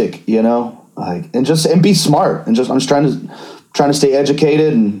realistic, you know, like, and be smart. And I'm just trying to stay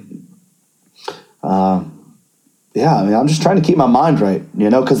educated and, yeah, I mean, I'm just trying to keep my mind right,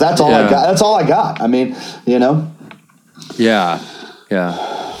 you know, cause that's all I got. That's all I got. I mean, you know? Yeah.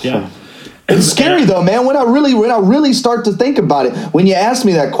 It's scary though, man. When I really start to think about it, when you ask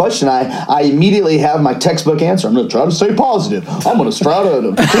me that question, I immediately have my textbook answer. I'm going to try to stay positive. I'm going to try to,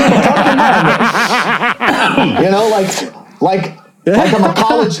 you know, like I'm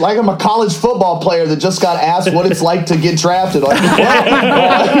a college football player that just got asked what it's like to get drafted. Like,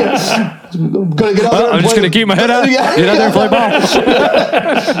 I'm gonna get out there. I'm just gonna keep my head out. Get out there and play ball.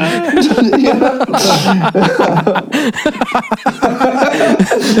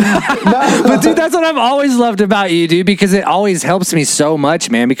 But dude, that's what I've always loved about you, dude, because it always helps me so much,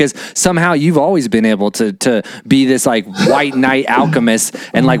 man, because somehow you've always been able to be this like white knight alchemist,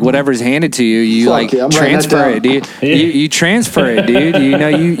 and like whatever's handed to you transfer it, dude. You transfer it, dude. You know,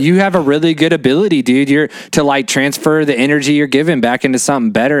 you have a really good ability, dude. You're to like transfer the energy you're given back into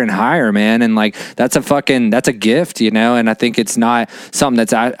something better and higher, man. And like that's a gift, you know. And I think it's not something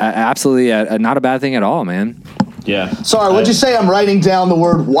that's absolutely not a bad thing at all, man. Yeah. Sorry, what'd you say? I'm writing down the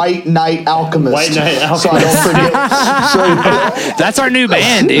word white knight alchemist. White knight alchemist. So I don't forget. That's our new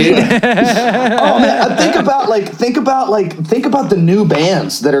band, dude. Oh man, think about the new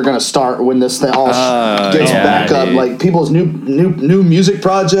bands that are going to start when this thing all gets back up. Like people's new music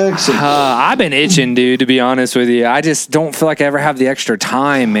projects. I've been itching, dude. To be honest with you, I just don't feel like I ever have the extra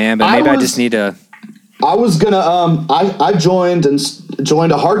time, man. But maybe I just need to. I was gonna. I joined a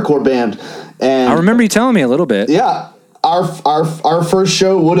hardcore band. And I remember you telling me a little bit. Yeah, our first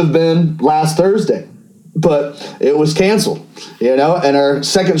show would have been last Thursday, but it was canceled, you know, and our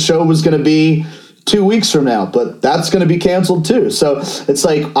second show was going to be 2 weeks from now, but that's going to be canceled too. So it's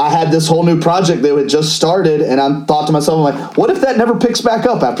like I had this whole new project that had just started, and I thought to myself, I'm like, what if that never picks back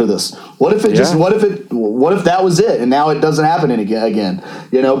up after this? What if what if that was it, and now it doesn't happen again?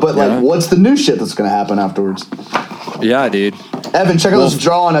 You know, but like, what's the new shit that's going to happen afterwards? Yeah, dude. Evan, check out this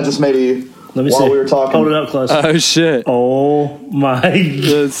drawing I just made of you. Let me while see. we were talking. Hold it up close. Oh shit! Oh my!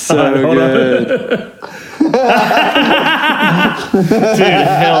 That's so good. Dude,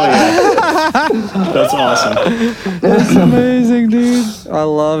 hell yeah. That's awesome. That's amazing, dude. I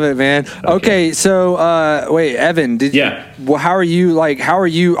love it, man. Okay, so wait, Evan, how are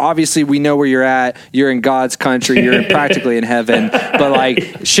you obviously we know where you're at. You're in God's country, you're practically in heaven. But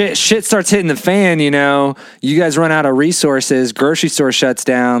like shit starts hitting the fan, you know. You guys run out of resources, grocery store shuts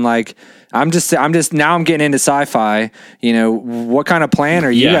down, like I'm just now I'm getting into sci-fi. You know, what kind of plan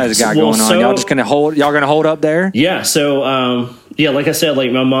are you guys got going on? Y'all just gonna hold up there? Yeah. So, like I said,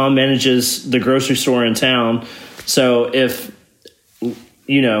 like my mom manages the grocery store in town. So if,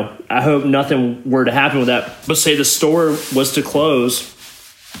 you know, I hope nothing were to happen with that, but say the store was to close.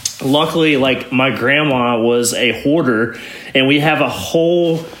 Luckily, like my grandma was a hoarder and we have a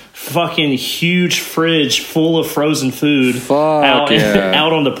whole fucking huge fridge full of frozen food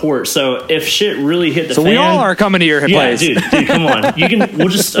out on the porch. So if shit really hit the fan, we all are coming to your place. Dude, come on. We'll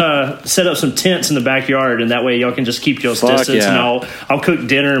just set up some tents in the backyard, and that way y'all can just keep y'all's distance. And I'll cook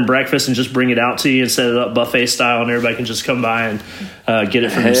dinner and breakfast and just bring it out to you and set it up buffet style, and everybody can just come by and get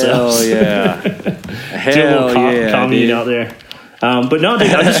it for themselves. Yeah. Get a little commune out there. But no, dude,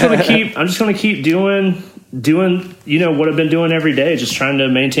 I'm just gonna keep doing you know what I've been doing every day, just trying to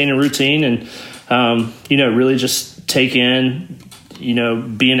maintain a routine and you know, really just take in, you know,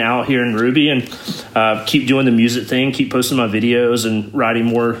 being out here in Ruby and keep doing the music thing, keep posting my videos and writing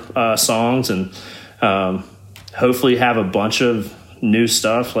more songs, and hopefully have a bunch of new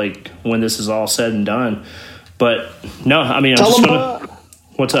stuff like when this is all said and done. But no, I mean,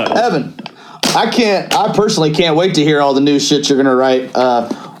 what's up, Evan? I personally can't wait to hear all the new shit you're gonna write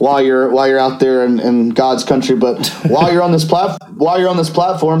while you're out there in God's country. But while you're on this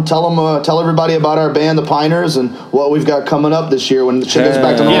platform, tell everybody about our band, the Piners, and what we've got coming up this year when shit gets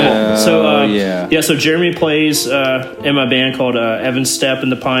back to normal. So Jeremy plays in my band called Evan Stepp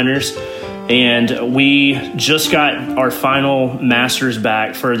and the Piners, and we just got our final masters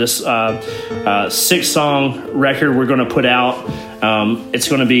back for this 6-song record we're going to put out. It's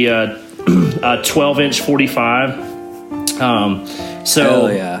going to be a 12-inch 45.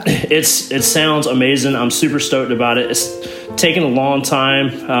 It sounds amazing. I'm super stoked about it. It's taken a long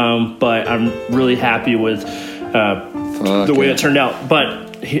time, but I'm really happy with the way it turned out.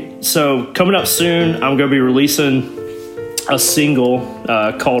 But so coming up soon, I'm going to be releasing a single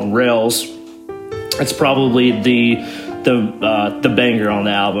called Rails. It's probably the banger on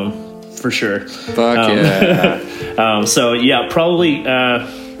the album for sure. Probably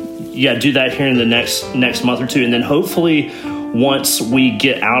do that here in the next month or two, and then hopefully once we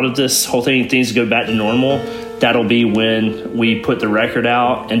get out of this whole thing, things go back to normal, that'll be when we put the record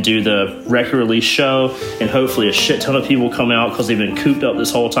out and do the record release show, and hopefully a shit ton of people come out because they've been cooped up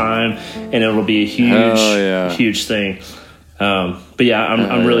this whole time, and it'll be a huge thing.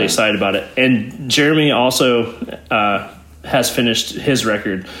 I'm really excited about it. And Jeremy also has finished his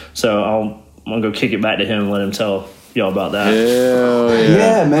record, so I'm gonna go kick it back to him and let him tell y'all about that.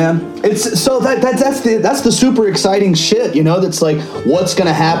 Yeah, man. It's so that's the super exciting shit, you know, that's like what's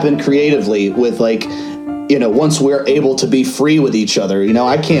gonna happen creatively with, like, you know, once we're able to be free with each other. You know,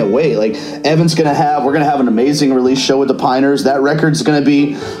 I can't wait. Like, we're gonna have an amazing release show with the Piners. That record's gonna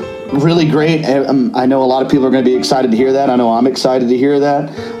be really great. I know a lot of people are going to be excited to hear that. I know I'm excited to hear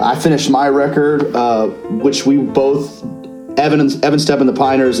that. I finished my record, which we both, Evan Stepp and the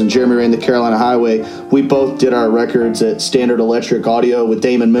Piners and Jeremy Ray and the Carolina Highway, we both did our records at Standard Electric Audio with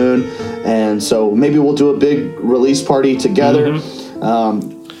Damon Moon, and so maybe we'll do a big release party together.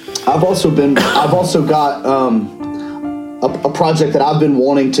 I've also got a project that I've been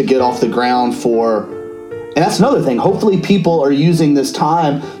wanting to get off the ground for. And that's another thing. Hopefully people are using this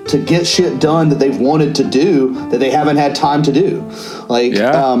time to get shit done that they've wanted to do that they haven't had time to do. Like,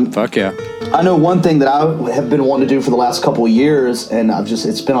 I know one thing that I have been wanting to do for the last couple of years, and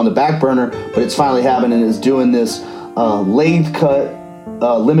it's been on the back burner, but it's finally happening, is doing this lathe cut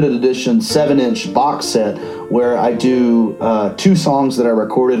limited edition 7-inch box set where I do 2 songs that I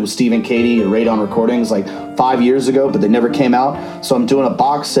recorded with Steve and Katie at Radon Recordings like 5 years ago, but they never came out. So I'm doing a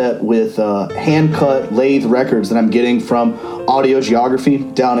box set with hand-cut lathe records that I'm getting from Audio Geography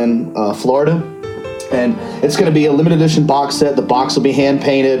down in Florida. And it's going to be a limited edition box set. The box will be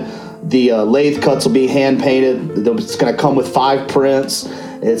hand-painted. The lathe cuts will be hand-painted. It's going to come with 5 prints.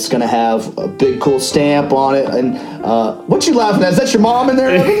 It's going to have a big, cool stamp on it. And what you laughing at? Is that your mom in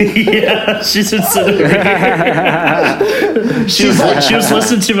there? Yeah, she's been sitting there. She was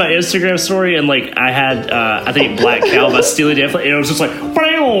listening to my Instagram story, and like I had, I think Black Cow by Steely Dan, and it was just like,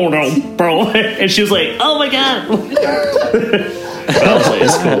 bro, and she was like, oh my god.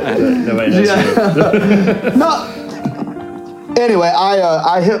 It's cool. Nobody knows. No. Anyway,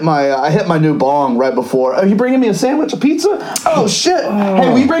 I hit my new bong right before. Are you bringing me a sandwich, a pizza? Oh shit! Hey,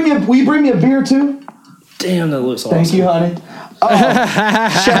 will you bring me a beer too? Damn, that looks awesome. Thank you, honey.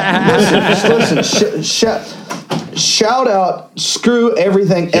 Listen. Shout out. Screw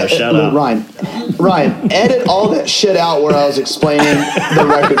everything. Yeah, shout out. Ryan, edit all that shit out where I was explaining the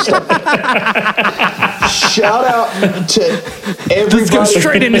record stuff. Shout out to everybody. Let's go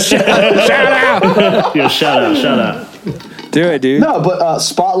straight into shout out. Yeah, shout out. Do it, dude. No, but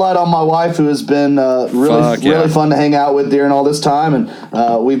spotlight on my wife, who has been really fun to hang out with during all this time, and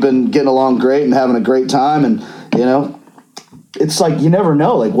we've been getting along great and having a great time, and it's like you never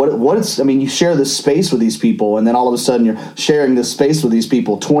know, like what it's. I mean, you share this space with these people, and then all of a sudden you're sharing this space with these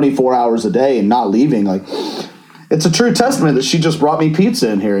people 24 hours a day and not leaving. Like, it's a true testament that she just brought me pizza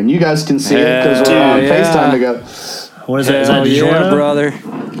in here, and you guys can see it because we're on FaceTime together. What is that? Is that DiGiorno? Yeah, brother.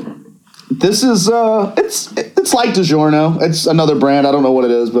 This is it's like DiGiorno. It's another brand. I don't know what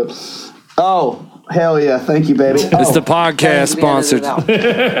it is, but hell yeah! Thank you, baby. It's the podcast sponsored. Oh,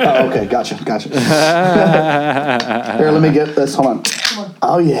 okay, gotcha. Here, let me get this. Hold on.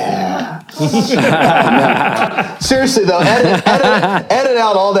 Oh yeah. Seriously though, edit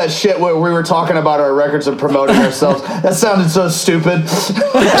out all that shit where we were talking about our records and promoting ourselves. That sounded so stupid.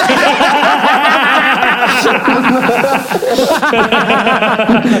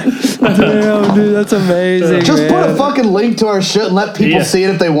 Damn, dude, that's amazing. Just put a fucking link to our shit and let people see it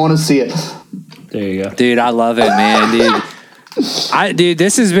if they want to see it. There you go. Dude, I love it, man, dude.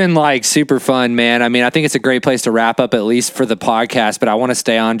 This has been like super fun, man. I mean, I think it's a great place to wrap up, at least for the podcast, but I want to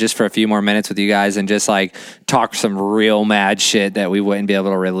stay on just for a few more minutes with you guys and just like talk some real mad shit that we wouldn't be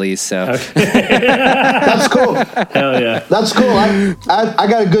able to release. So That's cool. Hell yeah. That's cool. I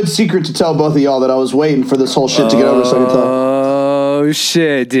got a good secret to tell both of y'all that I was waiting for this whole shit to get over so I could tell. Oh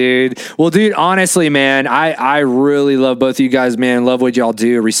shit, dude. Well, dude, honestly, man, I really love both of you guys, man. Love what y'all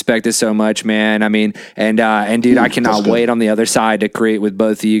do. Respect it so much, man. I mean, and dude, I cannot wait on the other side to create with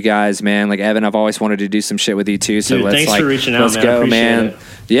both of you guys, man. Like Evan, I've always wanted to do some shit with you too. So dude, thanks for reaching out, let's man. go, man. It.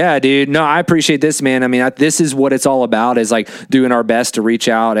 Yeah, dude. No, I appreciate this, man. I mean, this is what it's all about, is like doing our best to reach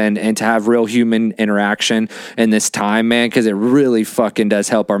out and to have real human interaction in this time, man, because it really fucking does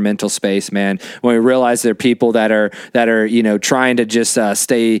help our mental space, man. When we realize there are people that are trying to just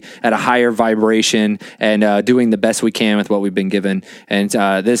stay at a higher vibration and doing the best we can with what we've been given. And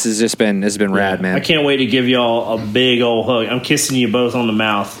this has been rad, man. I can't wait to give y'all a big old hug. I'm kissing you both on the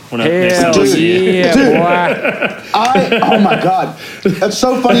mouth when next time I see you. Yeah, boy. Oh my God. That's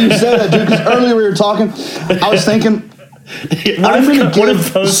so funny you said that, dude, because earlier we were talking, I was thinking, what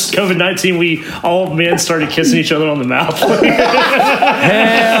if post COVID-19 we all men started kissing each other on the mouth? Hell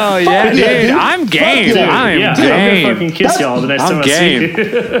yeah, dude. I'm game. Dude, I'm I'm game. gonna fucking kiss y'all the next time I see you.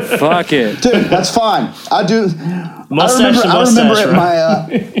 Fuck it. dude, that's fine. I do. Mustache I remember at my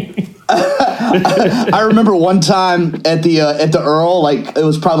I remember one time at the Earl, like it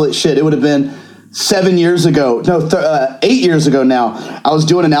was probably it would have been 7 years ago. No, 8 years ago now. I was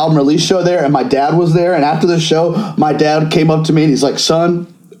doing an album release show there, and my dad was there. And after the show, my dad came up to me and he's like, "Son,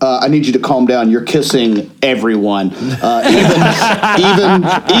 I need you to calm down. You're kissing everyone, even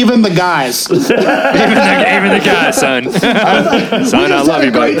the guys. even the guys, son. Son, I love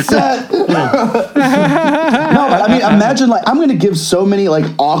you, buddy." No, I mean, imagine I'm going to give so many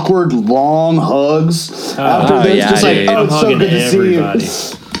awkward long hugs after this. Yeah, just dude. oh, it's so good to see you.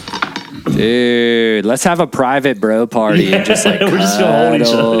 Dude, let's have a private bro party and just we're just gonna hold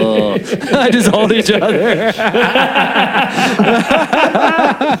each other. Just hold each other.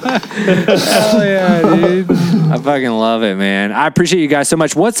 Hell yeah, dude. I fucking love it, man. I appreciate you guys so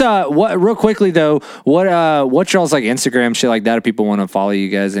much. What real quickly though, what's y'all's Instagram shit like that if people want to follow you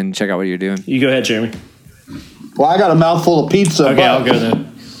guys and check out what you're doing? You go ahead, Jeremy. Well, I got a mouthful of pizza. Okay, I'll go then.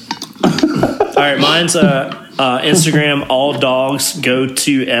 All right, mine's Instagram, all dogs go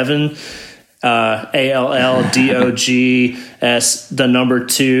to Evan, ALLDOGS, the number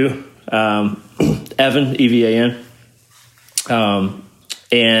 2, Evan, EVAN,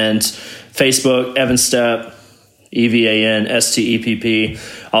 and Facebook, Evan Stepp, EVAN, STEPP.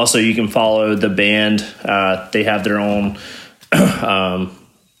 Also, you can follow the band. They have their own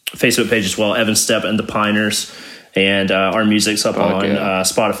Facebook page as well, Evan Stepp and the Piners. And our music's up on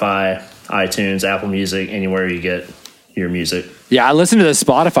Spotify, iTunes, Apple Music, anywhere you get your music. Yeah, I listened to the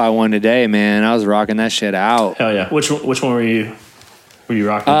Spotify one today, man. I was rocking that shit out. Hell yeah! Which one were you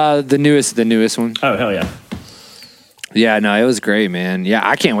rocking? The newest one. Oh hell yeah! Yeah, no, it was great, man. Yeah,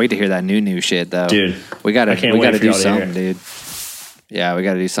 I can't wait to hear that new shit though, dude. We gotta do something, dude. Yeah, we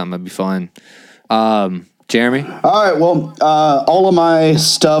gotta do something. It'd be fun. Jeremy? All right. Well, all of my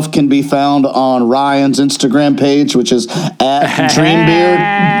stuff can be found on Ryan's Instagram page, which is at Dreambeard.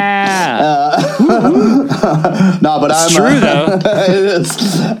 No, but it's I'm true though. It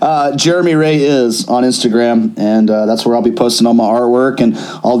is. Jeremy Ray is on Instagram, and that's where I'll be posting all my artwork and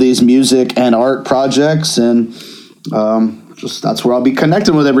all these music and art projects, and just that's where I'll be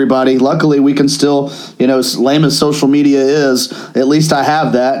connecting with everybody. Luckily, we can still, as lame as social media is, at least I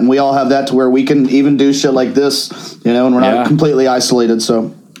have that, and we all have that to where we can even do shit like this, and we're not completely isolated.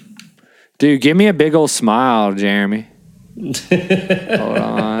 So, dude, give me a big old smile, Jeremy. Hold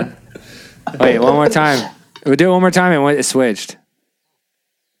on. Wait, one more time. We'll do it one more time and it switched.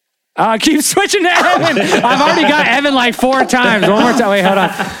 Oh, keep switching to Evan. I've already got Evan like 4 times. One more time. Wait, hold on.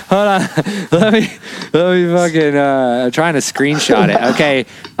 Let me fucking. I'm trying to screenshot it.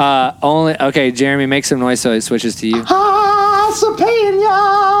 Okay. Jeremy, make some noise so it switches to you. Got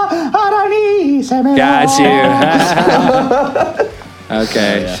you.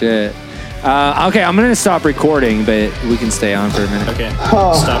 Okay, shit. Okay, I'm gonna stop recording, but we can stay on for a minute. Okay.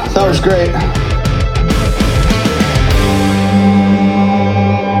 Stop. That was great.